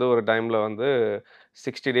திவ்யாவுக்கு வந்து ஒரு டைமில் வந்து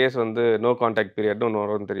 60 days வந்து நோ கான்டாக்ட் பீரியட்னு ஒன்று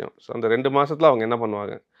வரும்னு தெரியும். ஸோ அந்த 2 மாதத்தில் அவங்க என்ன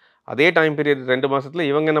பண்ணுவாங்க, அதே டைம் பீரியட் 2 மாதத்தில்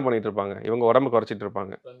இவங்க என்ன பண்ணிகிட்டு இருப்பாங்க, இவங்க உடம்பு குறைச்சிட்டு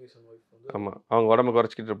இருப்பாங்க. ஆமாம், அவங்க உடம்பு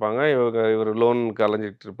குறைச்சிக்கிட்டு இருப்பாங்க, இவர் லோனுக்கு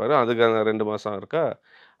அலைஞ்சிக்கிட்டு இருப்பார். அதுக்கு அந்த 2 மாதம் இருக்கா.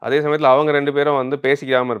 அதே சமயத்தில் அவங்க 2 பேரும் வந்து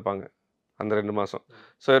பேசிக்காமல் இருப்பாங்க அந்த 2 மாதம்.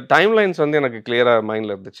 ஸோ டைம் லைன்ஸ் வந்து எனக்கு கிளியராக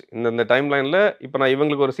மைண்டில் இருந்துச்சு. இந்த டைம் லைனில் இப்போ நான்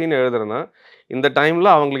இவங்களுக்கு ஒரு சீன் எழுதுறேன்னா இந்த டைமில்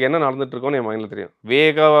அவங்களுக்கு என்ன நடந்துட்டு இருக்கோன்னு என் மைண்டில் தெரியும்.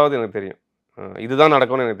 வேகாவது எனக்கு தெரியும், இதுதான்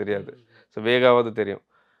நடக்கும்னு எனக்கு தெரியாது. ஸோ வேகாவது தெரியும்.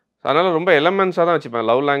 அதனால் ரொம்ப எலமெண்ட்ஸாக தான் வச்சுப்பேன்.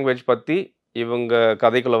 லவ் லாங்குவேஜ் பற்றி இவங்க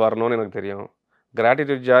கதைக்குள்ளே வரணும்னு எனக்கு தெரியும்.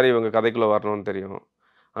 கிராட்டிடியூட் ஜார் இவங்க கதைக்குள்ளே வரணும்னு தெரியும்.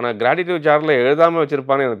 ஆனால் கிராட்டிடியூட் ஜாரில் எழுதாமல்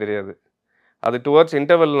வச்சுருப்பான்னு எனக்கு தெரியாது. அது டுவர்ட்ஸ்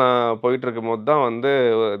இன்டர்வல் நான் போயிட்டுருக்கும் போது தான் வந்து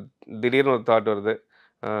திடீர்னு ஒரு தாட் வருது,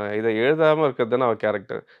 இதை எழுதாமல் இருக்கிறது தானே அவர்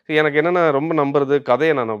கேரக்டர். எனக்கு என்னென்னா ரொம்ப நம்புறது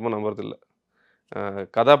கதையை நான் ரொம்ப நம்புறது இல்லை,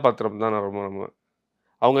 கதாபாத்திரம் தான் நான் ரொம்ப நம்புவேன்.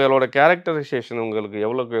 அவங்களோட கேரக்டரைசேஷன் உங்களுக்கு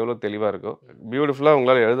எவ்வளோக்கு எவ்வளோ தெளிவாக இருக்கோ பியூட்டிஃபுல்லாக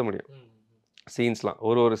உங்களால் எழுத முடியும். சீன்ஸ்லாம்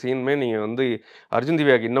ஒரு சீனுமே நீங்கள் வந்து அர்ஜுன்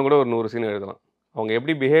திவ்யாவுக்கு இன்னும் கூட ஒரு 100 சீன் எழுதலாம். அவங்க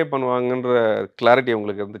எப்படி பிஹேவ் பண்ணுவாங்கன்ற கிளாரிட்டி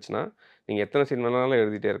உங்களுக்கு இருந்துச்சுன்னா நீங்கள் எத்தனை சீன் வேணாலும்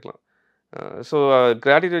எழுதிட்டே இருக்கலாம். ஸோ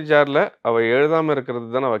கிராட்டிடியூட் ஜாரில் அவள் எழுதாமல்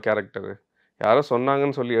இருக்கிறது தானே அவள் கேரக்டரு. யாரோ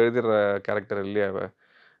சொன்னாங்கன்னு சொல்லி எழுதுகிற கேரக்டர் இல்லையா அவள்.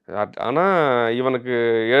 ஆனால் இவனுக்கு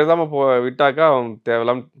எழுதாமல் விட்டாக்கா அவன்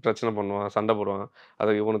தேவையில்லாமல் பிரச்சனை பண்ணுவான், சண்டை போடுவான்,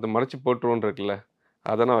 அதை இவனுக்கு மறைச்சி போட்டுருவோன்னு இருக்குல்ல,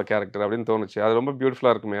 அதானே அவன் கேரக்டர் அப்படின்னு தோணுச்சு. அது ரொம்ப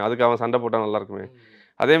பியூட்டிஃபுல்லாக இருக்குமே, அதுக்கு அவன் சண்டை போட்டால் நல்லா இருக்குமே.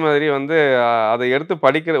 அதே மாதிரி வந்து அதை எடுத்து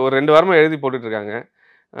படிக்கிற ஒரு 2 வாரமாக எழுதி போட்டுட்ருக்காங்க,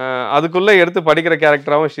 அதுக்குள்ளே எடுத்து படிக்கிற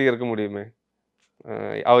கேரக்டராகவும் ஸ்ரீ இருக்க முடியுமே.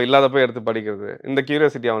 அவள் இல்லாதப்போ எடுத்து படிக்கிறது, இந்த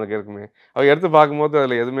கியூரியாசிட்டி அவனுக்கு இருக்குமே. அவள் எடுத்து பார்க்கும்போது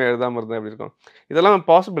அதில் எதுவுமே எழுதாமல் இருந்தால் எப்படி இருக்கும். இதெல்லாம்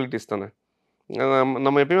பாசிபிலிட்டிஸ் தானே.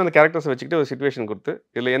 நம்ம எப்பயுமே அந்த கேரக்டர்ஸை வச்சுக்கிட்டு ஒரு சிச்சுவேஷன் கொடுத்து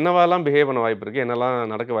இதில் என்னவாலாம் பிஹேவ் பண்ண வாய்ப்பு இருக்குது, என்னெல்லாம்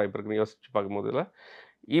நடக்க வாய்ப்பு இருக்குன்னு யோசிச்சு பார்க்கும்போது இல்லை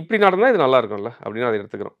இப்படி நடந்தால் இது நல்லா இருக்கும்ல அப்படின்னு அதை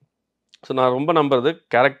எடுத்துக்கிறோம். ஸோ நான் ரொம்ப நம்புறது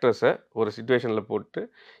கேரக்டர்ஸை ஒரு சிச்சுவேஷனில் போட்டு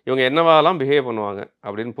இவங்க என்னவாலாம் பிஹேவ் பண்ணுவாங்க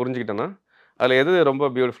அப்படின்னு புரிஞ்சுக்கிட்டேன்னா அதில் எது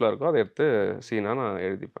ரொம்ப பியூட்டிஃபுல்லாக இருக்கோ அதை எடுத்து சீனாக நான்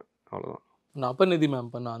எழுதிப்பேன். அவ்வளோதான். நான் அப்பநிதி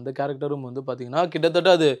மேம் பண்ண அந்த கேரக்டரும் வந்து பார்த்தீங்கன்னா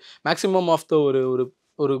கிட்டத்தட்ட அது மேக்ஸிமம் ஆஃப் த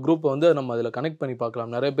ஒரு குரூப்பை வந்து நம்ம அதில் கனெக்ட் பண்ணி பார்க்கலாம்.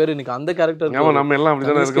 நிறைய பேர் இன்னைக்கு அந்த கேரக்டர் நம்ம எல்லாம் அப்படி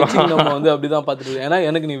தானே இருக்கலாம், நம்ம வந்து அப்படி தான் பார்த்துட்டு, ஏன்னா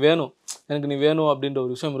எனக்கு நீ வேணும் அப்படின்ற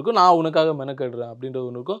ஒரு விஷயம் இருக்கும், நான் உனக்காக மெனக்கடுறேன் அப்படின்ற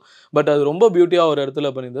ஒன்று இருக்கும். பட் அது ரொம்ப பியூட்டியாக ஒரு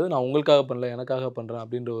இடத்துல பண்ணியிருந்தது, நான் உங்களுக்காக பண்ணல எனக்காக பண்ணுறேன்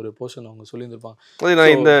அப்படின்ற ஒரு போர்ஷன் அவங்க சொல்லியிருந்திருப்பாங்க. அது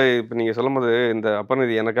நான் இந்த இப்போ நீங்கள் சொல்லும் போது இந்த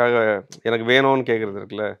அப்பநிதி எனக்கு வேணும்னு கேட்குறது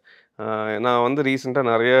இருக்குல்ல, நான் வந்து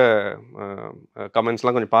ரீசெண்டாக நிறைய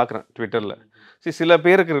கமெண்ட்ஸ்லாம் கொஞ்சம் பார்க்குறேன் ட்விட்டரில். சில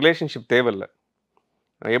பேருக்கு ரிலேஷன்ஷிப் தேவையில்லை.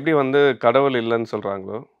 எப்படி வந்து கடவுள் இல்லைன்னு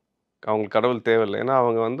சொல்கிறாங்களோ அவங்களுக்கு கடவுள் தேவையில்லை. ஏன்னா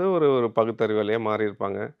அவங்க வந்து ஒரு பகுத்தறிவாளியாக மாறி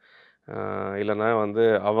இருப்பாங்க. இல்லைன்னா வந்து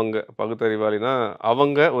அவங்க பகுத்தறிவாளினா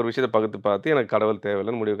அவங்க ஒரு விஷயத்தை பகுத்து பார்த்து எனக்கு கடவுள்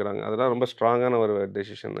தேவையில்லைன்னு முடிவுக்கிறாங்க. அதெல்லாம் ரொம்ப ஸ்ட்ராங்கான ஒரு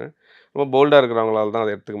டெசிஷனு. ரொம்ப போல்டாக இருக்கிறவங்களால தான்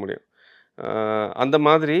அதை எடுத்துக்க முடியும். அந்த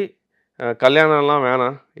மாதிரி கல்யாணம்லாம்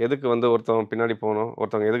வேணாம், எதுக்கு வந்து ஒருத்தவங்க பின்னாடி போகணும்,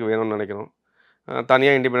 ஒருத்தவங்க எதுக்கு வேணும்னு நினைக்கணும்,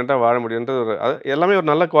 தனியாக இண்டிபெண்ட்டாக வாழ முடியுன்றது அது எல்லாமே ஒரு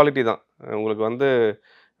நல்ல குவாலிட்டி தான். உங்களுக்கு வந்து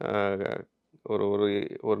ஒரு ஒரு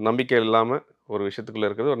ஒரு நம்பிக்கை இல்லாமல் ஒரு விஷயத்துக்குள்ளே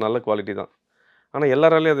இருக்கிறது ஒரு நல்ல குவாலிட்டி தான். ஆனால்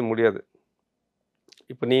எல்லாராலையும் அது முடியாது.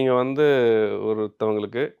 இப்போ நீங்கள் வந்து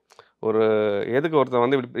ஒருத்தவங்களுக்கு எதுக்கு ஒருத்தன்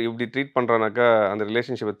வந்து இப்படி ட்ரீட் பண்ணுறானாக்கா அந்த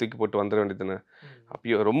ரிலேஷன்ஷிப்பை தூக்கி போட்டு வந்துட வேண்டியது தானே.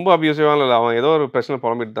 ரொம்ப அப்யூசிவான இல்லை, அவன் ஏதோ ஒரு பிரச்சனை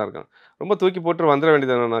புலம்பிட்டு தான் இருக்கான், ரொம்ப தூக்கி போட்டு வந்துட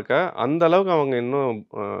வேண்டியது என்னன்னாக்கா அந்த அளவுக்கு அவங்க இன்னும்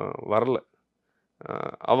வரல.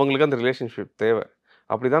 அவங்களுக்கு அந்த ரிலேஷன்ஷிப் தேவை.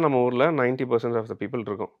 அப்படி தான் நம்ம ஊரில் 90% ஆஃப் த பீப்புள்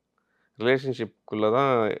இருக்கும். ரிலேஷன்ஷிப்புக்குள்ளே தான்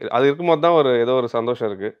அது இருக்கும்போது தான் ஏதோ ஒரு சந்தோஷம்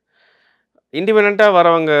இருக்குது. இண்டிபெண்ட்டாக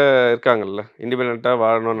வரவங்க இருக்காங்கல்ல, இண்டிபெண்ட்டாக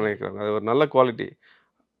வாழணும்னு நினைக்கிறாங்க, அது ஒரு நல்ல குவாலிட்டி.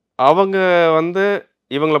 அவங்க வந்து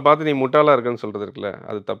இவங்கள பார்த்து நீ முட்டாளாக இருக்குன்னு சொல்கிறது இருக்குல்ல,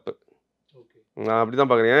 அது தப்பு. நான் அப்படி தான்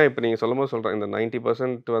பார்க்குறேன். ஏன் இப்போ நீங்கள் சொல்லும் போது சொல்கிறேன், இந்த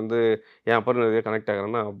 90% வந்து என் அப்புறம் நிறைய கனெக்ட்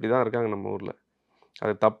ஆகிறேன்னா அப்படி தான் இருக்காங்க நம்ம ஊரில்.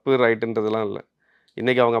 அது தப்பு ரைட்டுன்றதுலாம் இல்லை.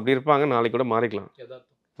 இன்றைக்கி அவங்க அப்படி இருப்பாங்க, நாளைக்கு கூட மாறிக்கலாம்.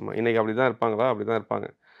 ஆமாம், இன்றைக்கி அப்படி தான் இருப்பாங்களா, அப்படி தான் இருப்பாங்க.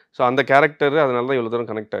 ஸோ அந்த கேரக்டர் அதனால தான் இவ்வளோ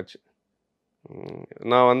தூரம் கனெக்ட் ஆச்சு.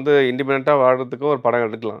 நான் வந்து இண்டிபெண்ட்டாக வாழ்கிறதுக்கும் ஒரு படம்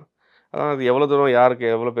எடுக்கலாம். அதான் அது எவ்வளோ தூரம் யாருக்கு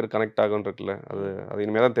எவ்வளோ பேர் கனெக்ட் ஆகும்னு இருக்குல்ல, அது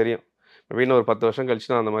இனிமேல் தான் தெரியும். மேபி ஒரு 10 வருஷம் கழிச்சு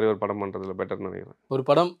நான் அந்த மாதிரி ஒரு படம் பண்ணுறதுல பெட்டர்னு நினைக்கிறேன். ஒரு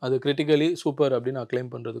படம் அது கிரிட்டிக்கலி சூப்பர் அப்படின்னு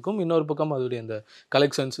அக்ளைம் பண்ணுறதுக்கும் இன்னொரு பக்கம் அதோடைய இந்த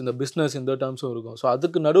கலெக்ஷன்ஸ், இந்த பிஸ்னஸ், இந்த டேர்ம்ஸும் இருக்கும். ஸோ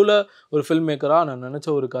அதுக்கு நடுவில் ஒரு ஃபில்ம் மேக்கராக நான் நினச்ச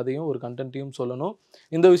ஒரு கதையும் ஒரு கண்டென்ட்டையும் சொல்லணும்,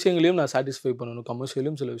 இந்த விஷயங்களையும் நான் சாட்டிஸ்ஃபை பண்ணணும்,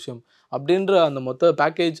 கமர்ஷியலும் சில விஷயம் அப்படின்ற அந்த மொத்த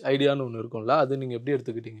பேக்கேஜ் ஐடியான்னு ஒன்று இருக்கும்ல, அது நீங்கள் எப்படி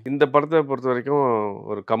எடுத்துக்கிட்டீங்க? இந்த படத்தை பொறுத்த வரைக்கும்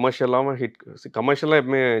ஒரு கமர்ஷியலாக கமர்ஷியலாக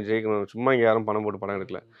எப்பவுமே ஜெயிக்கணும். சும்மா இங்கே யாரும் பணம் போட்டு படம்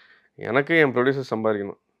எடுக்கல. எனக்கு என் ப்ரொடியூசர்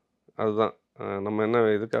சம்பாதிக்கணும், அதுதான் நம்ம என்ன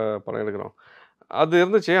இதுக்காக படம் எடுக்கிறோம் அது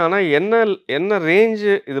இருந்துச்சு. ஆனால் என்ன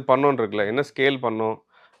ரேஞ்சு இது பண்ணோன்னு இருக்குல்ல, என்ன ஸ்கேல் பண்ணோம்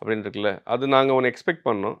அப்படின்னு இருக்குல்ல, அது நாங்கள் ஒன்று எக்ஸ்பெக்ட்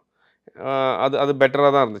பண்ணோம். அது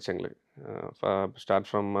பெட்டராக தான் இருந்துச்சு எங்களுக்கு. ஸ்டார்ட்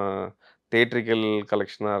ஃப்ரம் தேட்ரிக்கல்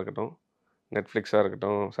கலெக்ஷனாக இருக்கட்டும், நெட்ஃப்ளிக்ஸாக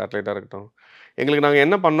இருக்கட்டும், சேட்டலைட்டாக இருக்கட்டும். எங்களுக்கு நாங்கள்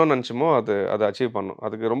என்ன பண்ணோம்னு நினச்சோமோ அதை அச்சீவ் பண்ணோம்.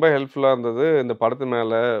 அதுக்கு ரொம்ப ஹெல்ப்ஃபுல்லாக இருந்தது இந்த படத்து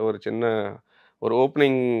மேலே ஒரு சின்ன ஒரு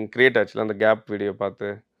ஓப்பனிங் கிரியேட் ஆச்சுல, அந்த கேப் வீடியோ பார்த்து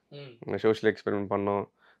சோஷியல் எக்ஸ்பெரிமெண்ட் பண்ணோம்.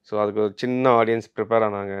 ஸோ அதுக்கு ஒரு சின்ன ஆடியன்ஸ் ப்ரிப்பேர்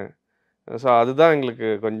ஆனாங்க. ஸோ அதுதான் எங்களுக்கு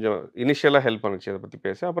கொஞ்சம் இனிஷியலாக ஹெல்ப் பண்ணுச்சு அதை பற்றி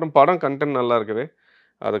பேச. அப்புறம் படம் கண்டென்ட் நல்லா இருக்கவே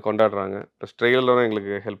அதை கொண்டாடுறாங்க. ப்ளஸ் ட்ரெய்லரும்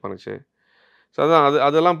எங்களுக்கு ஹெல்ப் பண்ணுச்சு. ஸோ அதான்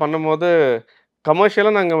அதெல்லாம் பண்ணும்போது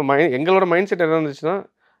கமர்ஷியலாக நாங்கள் எங்களோட மைண்ட் செட் என்ன இருந்துச்சுன்னா,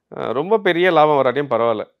 ரொம்ப பெரிய லாபம் வராட்டியும்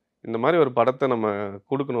பரவாயில்ல, இந்த மாதிரி ஒரு படத்தை நம்ம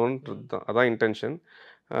கொடுக்கணுன்றது தான், அதான் இன்டென்ஷன்.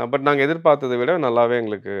 பட் நாங்கள் எதிர்பார்த்ததை விட நல்லாவே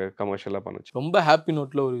எங்களுக்கு கமர்ஷியலாக பண்ணுச்சு. ரொம்ப ஹாப்பி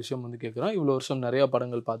நோட்டில் ஒரு விஷயம் வந்து கேட்குறோம். இவ்வளோ வருஷம் நிறையா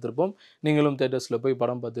படங்கள் பார்த்துருப்போம், நீங்களும் தேட்டர்ஸில் போய்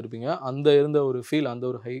படம் பார்த்துருப்பீங்க. அந்த இருந்த ஒரு ஃபீல், அந்த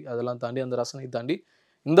ஒரு ஹை, அதெல்லாம் தாண்டி அந்த ரசனை தாண்டி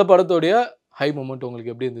இந்த படத்தோடைய ஹை மூமெண்ட்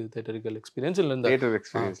உங்களுக்கு எப்படி இருந்தது? தேட்டரிக்கல் எக்ஸ்பீரியன்ஸ் இல்லை தேட்டர்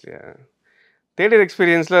எக்ஸ்பீரியன்ஸ்லையா? தேட்டர்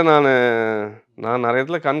எக்ஸ்பீரியன்ஸில் நான் நிறைய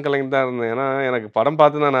இடத்துல கண் கலங்கி தான் இருந்தேன். ஏன்னா எனக்கு படம்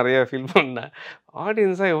பார்த்து நான் நிறைய ஃபீல் பண்ணேன்.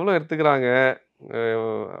 ஆடியன்ஸாக எவ்வளோ எடுத்துக்கிறாங்க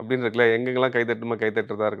அப்படின்னு இருக்குல்ல, எங்கெங்கெல்லாம்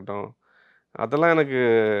கைத்தட்டுறதா இருக்கட்டும், அதெல்லாம் எனக்கு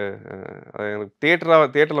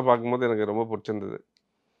தேட்டரில் பார்க்கும்போது எனக்கு ரொம்ப பிடிச்சிருந்தது.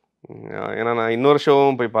 ஏன்னா நான் இன்னொரு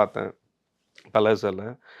ஷோவும் போய் பார்த்தேன் பலர்ஸில்.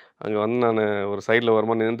 அங்கே வந்து நான் ஒரு சைடில்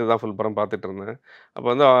வருமா நின்றுட்டு தான் ஃபுல் படம் பார்த்துட்டு இருந்தேன். அப்போ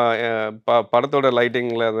வந்து படத்தோட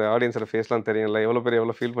லைட்டிங்கில் அந்த ஆடியன்ஸோட ஃபேஸ்லாம் தெரியும்ல,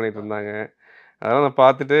 எவ்வளோ ஃபீல் பண்ணிட்டு இருந்தாங்க. அதெல்லாம் நான்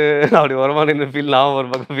பார்த்துட்டு அப்படி வருமா நின்று நான் ஒரு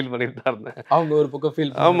பக்கம் ஃபீல் பண்ணிட்டு தான் இருந்தேன். அவங்க ஒரு பக்கம்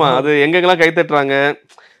ஃபீல். ஆமாம், அது எங்கெங்கெல்லாம் கைத்தட்டுறாங்க.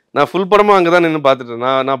 நான் ஃபுல் படமும் அங்கே தான் நின்று பார்த்துட்டு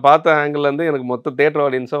நான் பார்த்த ஆங்கிள்லேருந்து எனக்கு மொத்த தேட்டர்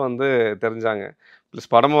ஆடியன்ஸும் வந்து தெரிஞ்சாங்க. ப்ளஸ்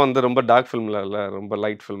படமும் வந்து ரொம்ப டார்க் ஃபிலிமில் இல்லை, ரொம்ப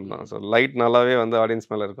லைட் ஃபிலிம் தான். ஸோ லைட் நல்லாவே வந்து ஆடியன்ஸ்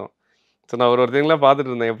மேலே இருக்கும். ஸோ நான் ஒருத்தங்களாம்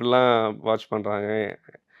பார்த்துட்டு இருந்தேன், எப்படிலாம் வாட்ச் பண்ணுறாங்க,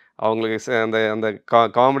 அவங்களுக்கு அந்த அந்த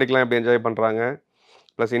காமெடிக்கெலாம் எப்படி என்ஜாய் பண்ணுறாங்க,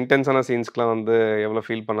 ப்ளஸ் இன்டென்ஸான சீன்ஸ்க்கெலாம் வந்து எவ்வளோ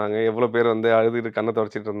ஃபீல் பண்ணாங்க, எவ்வளோ பேர் வந்து அழுதுட்டு கண்ணை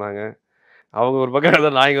துடைச்சிட்டு இருந்தாங்க. அவங்க ஒரு பக்கம் அழுத,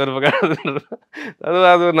 நான் இங்கே ஒரு பக்கம் அழுது.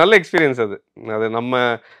 அது ஒரு நல்ல எக்ஸ்பீரியன்ஸ். அது நம்ம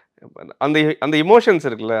அந்த இமோஷன்ஸ்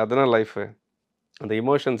இருக்குல்ல, அதுதான் லைஃபு. அந்த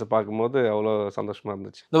இமோஷன்ஸை பார்க்கும்போது அவ்வளோ சந்தோஷமாக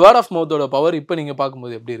இருந்துச்சு. இந்த வேர்ட் ஆஃப் மவுத்தோட பவர் இப்போ நீங்கள்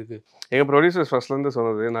பார்க்கும்போது எப்படி இருக்குது? எங்கள் ப்ரொடியூசர்ஸ் ஃபர்ஸ்ட்லேருந்து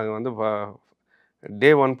சொன்னது, நாங்கள் வந்து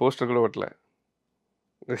டே 1 போஸ்டர் கூட ஓட்டல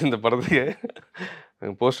இந்த படத்துக்கு.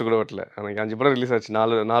 நாங்கள் போஸ்டர் கூட ஓட்டல. அன்றைக்கி 5 படம் ரிலீஸ் ஆச்சு,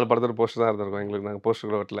 4 படத்தோட போஸ்டர் தான் இருந்திருக்கோம் எங்களுக்கு. நாங்கள் போஸ்டர்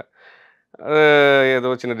கூட ஓட்டல. ஏதோ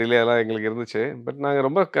சின்ன டிலேலாம் எங்களுக்கு இருந்துச்சு. பட் நாங்கள்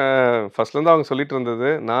ரொம்ப ஃபர்ஸ்ட்லேருந்து அவங்க சொல்லிட்டு இருந்தது,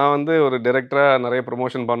 நான் வந்து ஒரு டைரக்டராக நிறைய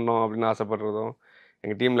ப்ரொமோஷன் பண்ணணும் அப்படின்னு ஆசைப்படுறதும்,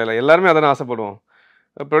 எங்கள் டீமில் எல்லாருமே அதை ஆசைப்படுவோம்.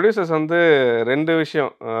 ப்ரொடியூசர்ஸ் வந்து 2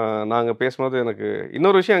 விஷயம் நாங்கள் பேசும்போது, எனக்கு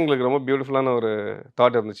இன்னொரு விஷயம் எங்களுக்கு ரொம்ப பியூட்டிஃபுல்லான ஒரு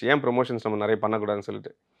தாட் இருந்துச்சு. ஏன் ப்ரொமோஷன்ஸ் நம்ம நிறைய பண்ணக்கூடாதுன்னு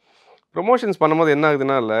சொல்லிட்டு. ப்ரொமோஷன்ஸ் பண்ணும்போது என்ன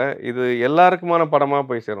ஆகுதுன்னா, இல்லை இது எல்லாருக்குமான படமாக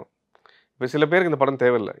போய் சேரும். இப்போ சில பேருக்கு இந்த படம்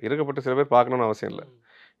தேவையில்லை, இருக்கப்பட்டு சில பேர் பார்க்கணுன்னு அவசியம் இல்லை.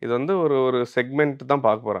 இது வந்து ஒரு செக்மெண்ட் தான்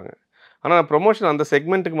பார்க்க போகிறாங்க. ஆனால் ப்ரொமோஷன் அந்த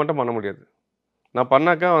செக்மெண்ட்டுக்கு மட்டும் பண்ண முடியாது. நான்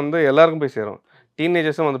பண்ணாக்கா வந்து எல்லாருக்கும் போய் சேரும்.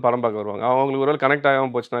 டீனேஜர்ஸும் வந்து படம் பார்க்க வருவாங்க. அவங்களுக்கு ஒரு கனெக்ட்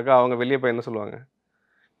ஆகாமல் போச்சுனாக்கா அவங்க வெளியே போய் என்ன சொல்லுவாங்க?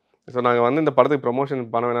 ஸோ நாங்கள் வந்து இந்த படத்துக்கு ப்ரொமோஷன்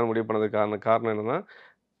பண்ண வேணாம்னு முடிவு பண்ணதுக்கு காரணம் என்னென்னா,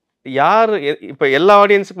 யார் இப்போ எல்லா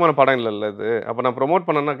ஆடியன்ஸுக்குமான படம் இல்லைல்ல இது. அப்போ நான் ப்ரொமோட்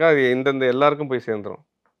பண்ணேன்னாக்கா அது இந்தந்த எல்லாருக்கும் போய் சேர்ந்துடும்.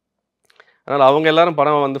 அதனால் அவங்க எல்லாரும்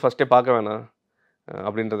படம் வந்து ஃபஸ்ட்டே பார்க்க வேணாம்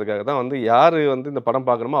அப்படின்றதுக்காக தான் வந்து யார் வந்து இந்த படம்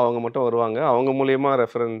பார்க்கணுமோ அவங்க மட்டும் வருவாங்க. அவங்க மூலியமாக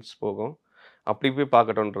ரெஃபரன்ஸ் போகும். அப்படி போய்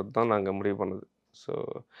பார்க்கட்டும்ன்றது தான் நாங்கள் முடிவு பண்ணது. ஸோ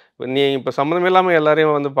நீ இப்போ சம்மந்தமே இல்லாமல்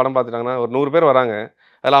எல்லாரையும் வந்து படம் பார்த்துட்டாங்கன்னா, ஒரு 100 பேர் வராங்க,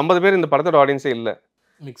 அதில் 50 பேர் இந்த படத்தோட ஆடியன்ஸே இல்லை,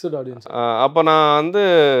 மிக்சட் ஆடியன்ஸ். அப்போ நான் வந்து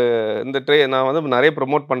நான் வந்து நிறைய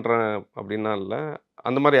ப்ரொமோட் பண்ணுறேன் அப்படின்னா இல்லை,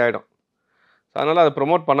 அந்த மாதிரி ஆகிடும். அதனால் அதை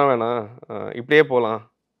ப்ரொமோட் பண்ண வேணாம், இப்படியே போகலாம்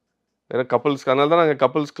வெறும் கப்புள்ஸ்க்கு. அதனால தான் நாங்கள்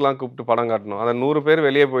கப்புள்ஸ்க்கெலாம் கூப்பிட்டு படம் காட்டணும். அதை 100 பேர்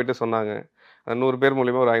வெளியே போயிட்டு சொன்னாங்க. அந்த 100 பேர்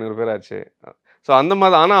மூலிமா ஒரு 500 பேர் ஆச்சு. ஸோ அந்த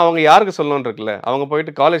மாதிரி. ஆனால் அவங்க யாருக்கு சொல்லணும்னு இருக்குல்ல, அவங்க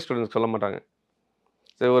போயிட்டு காலேஜ் ஸ்டூடெண்ட்ஸ் சொல்ல மாட்டாங்க.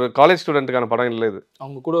 சரி, ஒரு காலேஜ் ஸ்டூடெண்ட்டுக்கான படம் இல்லை இது,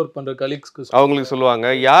 அவங்க கூட ஒர்க் பண்ணுற கலீக்ஸ்க்கு அவங்களுக்கு சொல்லுவாங்க.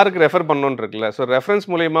 யாருக்கு ரெஃபர் பண்ணணுன்னு இருக்குல்ல, ஸோ ரெஃபரன்ஸ்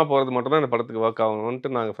மூலியமாக போகிறது மட்டும் தான் இந்த படத்துக்கு ஒர்க்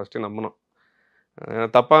ஆகணும்ன்ட்டு நாங்கள் ஃபஸ்ட்டு நம்பினோம்.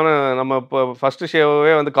 தப்பான நம்ம இப்போ ஃபஸ்ட்டு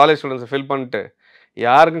ஷோவே வந்து காலேஜ் ஸ்டூடெண்ட்ஸை ஃபில் பண்ணிட்டு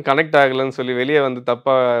யாருக்கும் கனெக்ட் ஆகலைன்னு சொல்லி வெளியே வந்து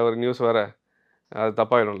தப்பாக ஒரு நியூஸ் வர, அது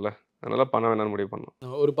தப்பாகிடும்ல. அதனால் பண்ண வேணாம்னு முடிவு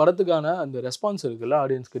பண்ணோம். ஒரு படத்துக்கான அந்த ரெஸ்பான்ஸ் இருக்குல்ல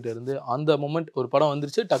ஆடியன்ஸ் கிட்ட இருந்து, அந்த மொமெண்ட் ஒரு படம்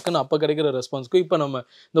வந்துருச்சு டக்குன்னு அப்போ கிடைக்கிற ரெஸ்பான்ஸ்க்கு இப்போ நம்ம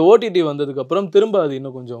இந்த ஓடிடி வந்ததுக்கப்புறம் திரும்ப அது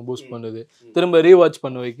இன்னும் கொஞ்சம் பூஸ்ட் பண்ணுது, திரும்ப ரீவாட்ச்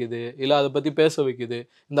பண்ண வைக்குது, இல்லை அதை பற்றி பேச வைக்குது.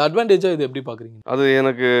 இந்த அட்வான்டேஜாக இது எப்படி பார்க்குறீங்க? அது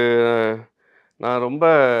எனக்கு, நான் ரொம்ப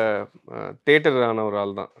தேட்டரான ஒரு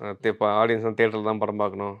ஆள் தான். இப்போ ஆடியன்ஸ் தான் தேட்டரில் தான் படம்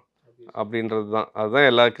பார்க்கணும் அப்படின்றது தான்,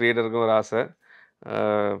 அதுதான் எல்லா கிரியேட்டருக்கும் ஒரு ஆசை.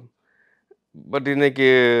 பட்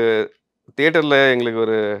இன்னைக்கு தியேட்டரில் எங்களுக்கு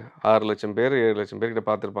ஒரு 6 லட்சம் பேர் 7 லட்சம் பேர்கிட்ட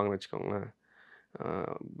பார்த்துருப்பாங்கன்னு வச்சுக்கோங்களேன்.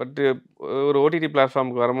 பட்டு ஒரு ஓடிடி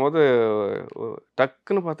பிளாட்ஃபார்முக்கு வரும்போது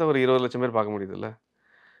டக்குன்னு பார்த்தா ஒரு 20 லட்சம் பேர் பார்க்க முடியுதுல்ல.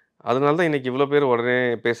 அதனால தான் இன்றைக்கி இவ்வளோ பேர் உடனே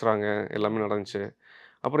பேசுகிறாங்க, எல்லாமே நடந்துச்சு.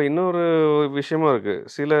 அப்புறம் இன்னொரு விஷயமும் இருக்குது.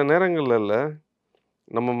 சில நேரங்களில்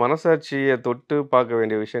நம்ம மனசாட்சியை தொட்டு பார்க்க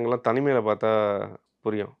வேண்டிய விஷயங்கள்லாம் தனிமையில் பார்த்தா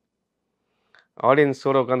புரியும்.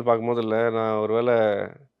 ஆடியன்ஸோட உட்காந்து பார்க்கும்போது இல்லை, நான் ஒருவேளை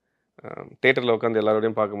தியேட்டரில் உட்காந்து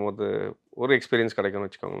எல்லாரோடையும் பார்க்கும்போது ஒரு எக்ஸ்பீரியன்ஸ் கிடைக்கும்னு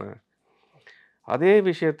வச்சுக்கோங்களேன். அதே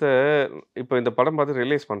விஷயத்த இப்போ இந்த படம் பார்த்து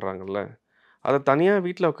ரியலைஸ் பண்ணுறாங்கல்ல, அதை தனியாக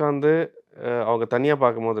வீட்டில் உட்காந்து அவங்க தனியாக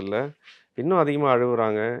பார்க்கும்போது இல்லை, இன்னும் அதிகமாக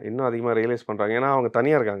அழுகுறாங்க, இன்னும் அதிகமாக ரியலைஸ் பண்ணுறாங்க. ஏன்னா அவங்க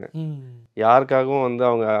தனியாக இருக்காங்க. யாருக்காகவும் வந்து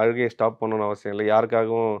அவங்க அழுகையை ஸ்டாப் பண்ணணும்னு அவசியம் இல்லை.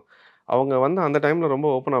 யாருக்காகவும் அவங்க வந்து அந்த டைமில் ரொம்ப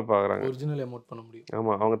ஓப்பன் அப் ஆகுறாங்க. ஒரிஜினல் எமோட் பண்ண முடியும்.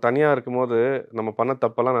 ஆமாம், அவங்க தனியாக இருக்கும்போது நம்ம பண்ண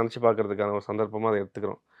தப்பெல்லாம் நினச்சி பார்க்கறதுக்கான ஒரு சந்தர்ப்பமாக அதை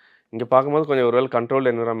எடுத்துக்கிறோம். இங்கே பார்க்கும்போது கொஞ்சம் ஒருவேளை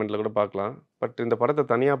கண்ட்ரோல்டு என்விரான்மெண்ட்டில் கூட பார்க்கலாம். பட் இந்த படத்தை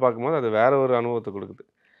தனியாக பார்க்கும்போது அது வேற ஒரு அனுபவத்தை கொடுக்குது.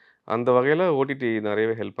 அந்த வகையில் ஓடிடி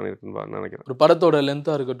நிறையவே ஹெல்ப் பண்ணியிருக்குன்னு நினைக்கிறேன். ஒரு படத்தோட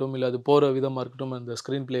லென்த்தாக இருக்கட்டும், இல்லை அது போகிற விதமாக இருக்கட்டும், அந்த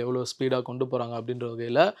ஸ்க்ரீன் பிளே எவ்வளோ ஸ்பீடாக கொண்டு போகிறாங்க அப்படின்ற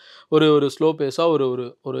வகையில் ஒரு ஸ்லோ பேஸாக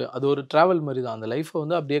அது ஒரு ட்ராவல் மாதிரி தான். அந்த லைஃப்பை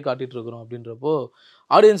வந்து அப்படியே காட்டிகிட்டு இருக்கிறோம். அப்படின்றப்போ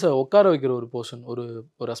ஆடியன்ஸை உட்கார வைக்கிற ஒரு போர்ஷன், ஒரு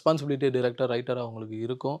ரெஸ்பான்சிபிலிட்டி டைரக்டர் ரைட்டராக அவங்களுக்கு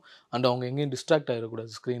இருக்கும். அண்ட் அவங்க எங்கேயும் டிஸ்ட்ராக்ட்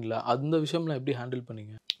ஆகிடக்கூடாது ஸ்க்ரீனில். அந்த விஷயம்லாம் எப்படி ஹேண்டில்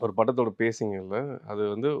பண்ணீங்க? ஒரு படத்தோட பேசிங் இல்லை, அது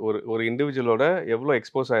வந்து ஒரு இண்டிவிஜுவலோட எவ்வளோ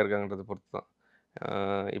எக்ஸ்போஸ் ஆகிருக்காங்கன்றதை பொறுத்து தான்.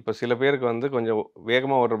 இப்போ சில பேருக்கு வந்து கொஞ்சம்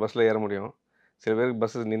வேகமாக ஓடுற பஸ்ஸில் ஏற முடியும், சில பேருக்கு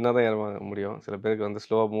பஸ்ஸு நின்னா தான் ஏற முடியும், சில பேருக்கு வந்து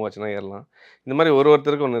ஸ்லோவாக மூவ் ஆச்சுன்னா ஏறலாம். இந்த மாதிரி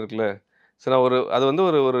ஒருத்தருக்கு ஒன்று இருக்குல்ல. சரி, அது வந்து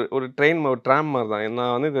ஒரு ட்ரெயின், ஒரு ட்ராம் மாதிரி தான்.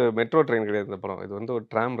 நான் வந்து இது மெட்ரோ ட்ரெயின் கிடையாது இந்த படம், இது வந்து ஒரு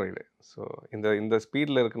ட்ராம் ரைடு. ஸோ இந்த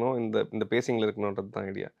ஸ்பீடில் இருக்கணும், இந்த பேசிங்கில் இருக்கணுன்றது தான்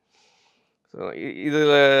ஐடியா. ஸோ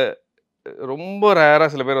இதில் ரொம்ப ரேராக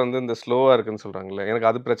சில பேர் வந்து இந்த ஸ்லோவாக இருக்குன்னு சொல்கிறாங்களே, எனக்கு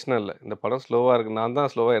அது பிரச்சனை இல்லை. இந்த படம் ஸ்லோவாக இருக்குது, நான் தான்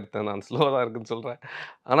ஸ்லோவாக எடுத்தேன், நான் ஸ்லோவாக தான் இருக்குன்னு சொல்கிறேன்.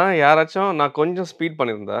 ஆனால் யாராச்சும் நான் கொஞ்சம் ஸ்பீட்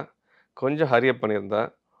பண்ணியிருந்தா, கொஞ்சம் ஹரியப் பண்ணியிருந்தா,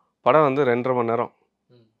 படம் வந்து 2.5 மணி நேரம்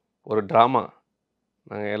ஒரு ட்ராமா.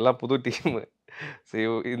 நாங்கள் எல்லாம் புது டீமு. சரி,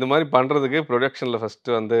 இந்த மாதிரி பண்ணுறதுக்கு ப்ரொடக்ஷனில்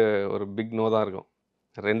ஃபஸ்ட்டு வந்து ஒரு பிக் நோ தான் இருக்கும்.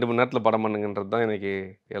 2 மணி நேரத்தில் படம் பண்ணுங்கன்றது தான் இன்றைக்கி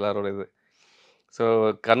எல்லாரோட இது. ஸோ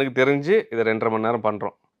கண்ணுக்கு தெரிஞ்சு இதை 2.5 மணி நேரம்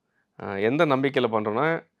பண்ணுறோம். எந்த நம்பிக்கையில் பண்ணுறோன்னா,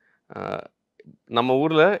 நம்ம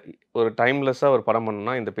ஊரில் ஒரு டைம்லெஸ்ஸாக ஒரு படம்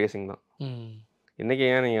பண்ணணும்னா இந்த பேசிங் தான். இன்றைக்கி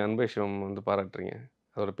ஏன் நீங்கள் அன்பை சிவம் வந்து பாராட்டுறீங்க?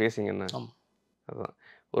 அதோட பேசிங் என்ன? அதுதான்,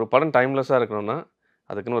 ஒரு படம் டைம்லெஸ்ஸாக இருக்கணும்னா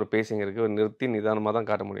அதுக்குன்னு ஒரு பேசிங் இருக்குது, ஒரு நிறுத்தி நிதானமாக தான்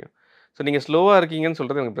காட்ட முடியும். ஸோ நீங்கள் ஸ்லோவாக இருக்கீங்கன்னு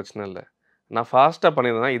சொல்கிறது எனக்கு பிரச்சனை இல்லை. நான் ஃபாஸ்ட்டாக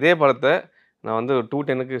பண்ணியிருந்தேன்னா இதே படத்தை நான் வந்து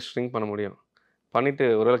 2:10க்கு ஸ்ட்ரிங் பண்ண முடியும். பண்ணிவிட்டு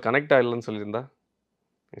ஒருவேளை கனெக்ட் ஆகலைன்னு சொல்லியிருந்தா,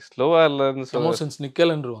 ஸ்லோவாக இல்லைன்னு எமோஷன்ஸ்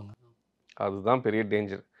நிற்கலன்றுவாங்க. அதுதான் பெரிய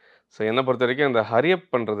டேஞ்சர். ஸோ என்னை பொறுத்த வரைக்கும் இந்த ஹரியப்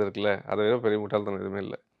பண்ணுறது இருக்குல்ல, அதை விட பெரிய முட்டாள்தனம் எதுவுமே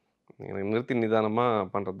இல்லை. எனக்கு நிறுத்தி நிதானமாக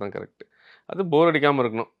பண்ணுறது தான் கரெக்டு. அது போர் அடிக்காமல்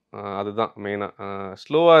இருக்கணும், அதுதான் மெயினாக.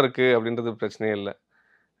 ஸ்லோவாக இருக்குது அப்படின்றது பிரச்சனையே இல்லை.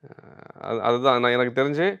 அதுதான் நான் எனக்கு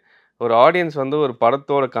தெரிஞ்சு ஒரு ஆடியன்ஸ் வந்து ஒரு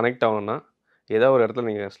படத்தோட கனெக்ட் ஆகணும்னா ஏதாவது ஒரு இடத்துல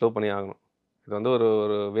நீங்கள் ஸ்லோ பண்ணி ஆகணும். இது வந்து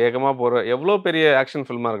ஒரு வேகமாக போகிற எவ்வளோ பெரிய ஆக்ஷன்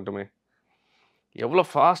ஃபில்மாக இருக்கட்டுமே, எவ்வளோ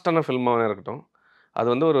ஃபாஸ்ட்டான ஃபில்மாக இருக்கட்டும், அது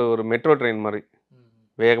வந்து ஒரு மெட்ரோ ட்ரெயின் மாதிரி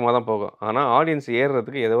வேகமாக தான் போகும். ஆனால் ஆடியன்ஸ்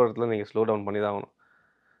ஏறுறதுக்கு ஏதோ ஒரு இடத்துல நீங்கள் ஸ்லோ டவுன் பண்ணி தான் ஆகணும்.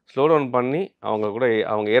 ஸ்லோ டவுன் பண்ணி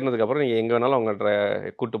அவங்க ஏறினதுக்கப்புறம் நீங்கள் எங்கே வேணாலும் அவங்க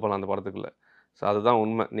கூப்பிட்டு போகலாம் அந்த படத்துக்குள்ளே. ஸோ அதுதான்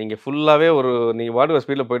உண்மை. நீங்கள் ஃபுல்லாகவே நீங்கள் பாட்டு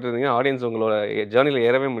ஸ்பீடில் போய்ட்டு இருந்தீங்கன்னா ஆடியன்ஸ் உங்களோட ஜேர்னியில்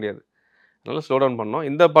ஏறவே முடியாது. அதனால் ஸ்லோ டவுன் பண்ணணும்.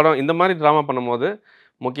 இந்த படம் இந்த மாதிரி ட்ராமா பண்ணும்போது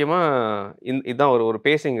முக்கியமாக இதுதான் ஒரு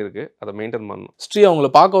பேசிங் இருக்குது, அதை மெயின்டைன் பண்ணணும். ஸ்ரீ அவங்கள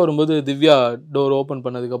பார்க்க வரும்போது திவ்யா டோர் ஓப்பன்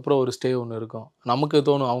பண்ணதுக்கப்புறம் ஒரு ஸ்டே ஒன்று இருக்கும். நமக்கு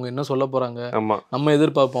தோணும் அவங்க என்ன சொல்ல போகிறாங்க, ஆமாம், நம்ம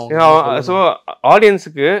எதிர்பார்ப்போம். ஸோ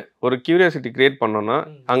ஆடியன்ஸுக்கு ஒரு கியூரியாசிட்டி க்ரியேட் பண்ணோன்னா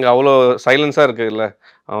அங்கே அவ்வளோ சைலன்ஸாக இருக்குதுல்ல.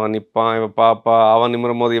 அவன் நிற்பான், இவன் பாப்பா, அவன்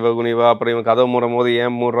நிமிரும் போது இவ குனிவா, அப்புறம் இவன் கதவு மூடும் போது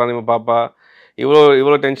ஏன் மூடுறான் இவன் பாப்பா,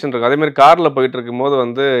 இவ்வளோ டென்ஷன் இருக்கும். அதேமாதிரி காரில் போயிட்டு இருக்கும்போது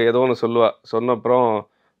வந்து ஏதோ ஒன்று சொல்லுவா. சொன்ன அப்புறம்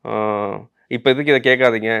இப்போ எதுக்கு இதை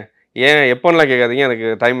கேட்காதீங்க, ஏன் எப்போலாம் கேட்காதீங்க, எனக்கு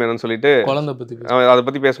டைம் வேணும்னு சொல்லிட்டு குழந்தை பற்றி அதை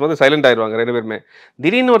பற்றி பேசும்போது சைலண்ட் ஆயிடுவாங்க 2 பேருமே.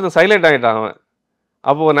 திடீர்னு ஒருத்தர் சைலண்ட் ஆகிட்டான். அவன்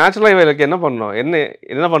அப்போது நேச்சுரலாக இவருக்கு என்ன பண்ணணும்,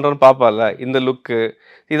 என்ன பண்ணுறோன்னு பார்ப்பால. இந்த லுக்கு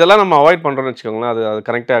இதெல்லாம் நம்ம அவாய்ட் பண்ணுறோன்னு வச்சுக்கோங்களேன், அது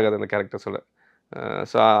கனெக்டே ஆகாது அந்த கேரக்டர்ஸோட.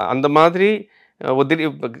 ஸோ அந்த மாதிரி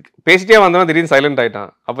பேசிட்டே வந்தவன் திடீர்னு சைலண்ட்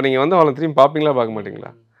ஆகிட்டான். அப்போ நீங்கள் வந்து அவளை திரும்பி பார்ப்பீங்களா பார்க்க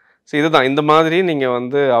மாட்டிங்களா? ஸோ இதுதான், இந்த மாதிரி நீங்கள்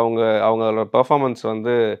வந்து அவங்களோட பெர்ஃபார்மன்ஸ்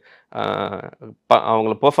வந்து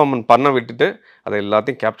அவங்கள பெர்ஃபார்மன்ஸ் பண்ண விட்டுட்டு அதை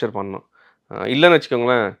எல்லாத்தையும் கேப்சர் பண்ணணும். இல்லைன்னு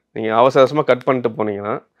வச்சுக்கோங்களேன், நீங்கள் அவசரமாக கட் பண்ணிட்டு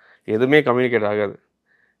போனீங்கன்னா எதுவுமே கம்யூனிகேட் ஆகாது.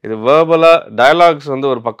 இது வேர்பலாக டயலாக்ஸ் வந்து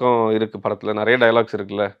ஒரு பக்கம் இருக்குது, படத்தில் நிறைய டயலாக்ஸ்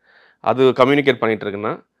இருக்குல்ல, அது கம்யூனிகேட் பண்ணிகிட்டு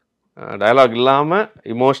இருக்குன்னா டயலாக் இல்லாமல்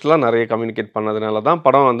இமோஷ்னலாக நிறைய கம்யூனிகேட் பண்ணதுனால தான்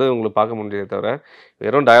படம் வந்து உங்களுக்கு பார்க்க முடியவே தவிர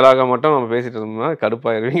வெறும் டயலாகாக மட்டும் நம்ம பேசிகிட்டு இருந்தோம்னா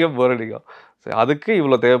கடுப்பாயிருவீங்க, போர் அடிக்கும். ஸோ அதுக்கு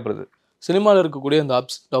இவ்வளோ தேவைப்படுது. சினிமாவில் இருக்கக்கூடிய இந்த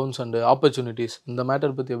அப்ஸ் டவுன்ஸ் அண்ட் ஆப்பர்ச்சுனிட்டிஸ், இந்த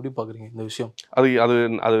மேட்டர் பற்றி எப்படி பார்க்குறீங்க இந்த விஷயம்?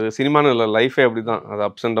 அது சினிமான்னு இல்லை, லைஃபே அப்படி தான். அது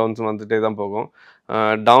அப்ஸ் அண்ட் டவுன்ஸ் வந்துகிட்டே தான் போகும்.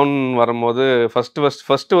 டவுன் வரும்போது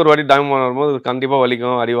ஃபஸ்ட்டு ஒரு வாட்டி டவுன் வரும்போது கண்டிப்பாக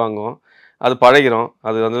வலிக்கும், அடி வாங்குவோம், அது பழகிறோம்,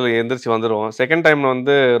 அது வந்து எந்திரிச்சு வந்துடுவோம். செகண்ட் டைமில்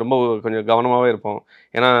வந்து ரொம்ப கொஞ்சம் கவனமாகவே இருப்போம்.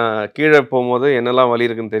 ஏன்னா கீழே போகும்போது என்னெல்லாம் வலி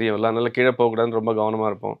இருக்குன்னு தெரியும்ல, அதனால் கீழே போகக்கூடாதுன்னு ரொம்ப கவனமாக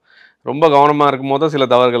இருப்போம். ரொம்ப கவனமாக இருக்கும் போது சில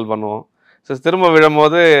தவறுகள் பண்ணுவோம். ஸோ திரும்ப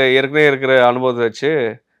விழும்போது ஏற்கனவே இருக்கிற அனுபவத்தை வச்சு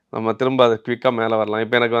நம்ம திரும்ப அதை குவிக்காக மேலே வரலாம்.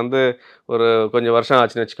 இப்போ எனக்கு வந்து ஒரு கொஞ்சம் வருஷம்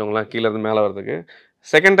ஆச்சுன்னு வச்சுக்கோங்களேன், கீழே இருந்து மேலே வரதுக்கு.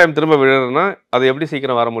 செகண்ட் டைம் திரும்ப விழுறதுனா அது எப்படி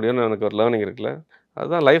சீக்கிரம் வர முடியும்னு எனக்கு ஒரு லேர்னிங் இருக்குல்ல.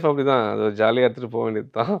 அதுதான் லைஃப், அப்படி தான். அது ஜாலியாக எடுத்துகிட்டு போக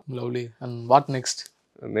வேண்டியது தான். லவ்லி. And what next?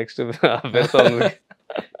 பெருசாக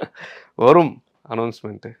வரும்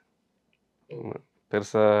அனௌன்ஸ்மெண்ட்டு.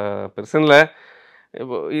 பெருசுன்னு இல்லை,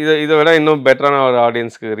 இப்போ இதை விட இன்னும் பெட்டரான ஒரு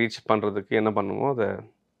ஆடியன்ஸ்க்கு ரீச் பண்ணுறதுக்கு என்ன பண்ணுமோ அதை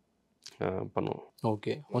பண்ணுவோம்.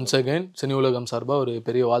 ஓகே, ஒன்ஸ் அகைன் சினியுலகம் சார்பாக ஒரு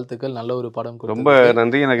பெரிய வாழ்த்துக்கள். நல்ல ஒரு படம் ரொம்ப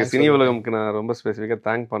நன்றி. எனக்கு சினியுலகம்க்கு நான் ரொம்ப ஸ்பெசிஃபிக்காக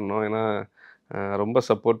தேங்க் பண்ணோம். ஏன்னா ரொம்ப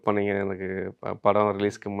சப்போர்ட் பண்ணீங்க எனக்கு படம்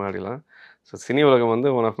ரிலீஸ்க்கு முன்னாடிலாம். ஸோ சினியுலகம் வந்து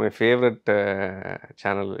one of my favourite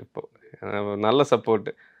channel. இப்போது நல்ல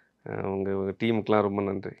சப்போர்ட்டு. உங்கள் டீமுக்கெலாம் ரொம்ப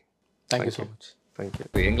நன்றி. Thank you so much. தேங்க்யூ.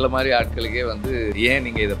 எங்களை மாதிரி ஆட்களுக்கே வந்து ஏன்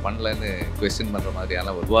நீங்கள் இதை பண்ணலன்னு கொஸ்டின் பண்ணுற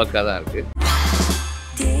மாதிரியான ஒரு ஒர்க்காக தான் இருக்குது.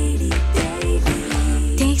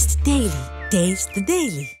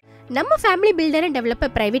 நம்ம family filter and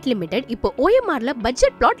developer private limited இப்போ OMRல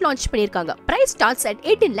பட்ஜெட் பிளாட் லான்ச் பண்ணிருக்காங்க. Price starts at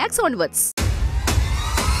 18 lakhs onwards.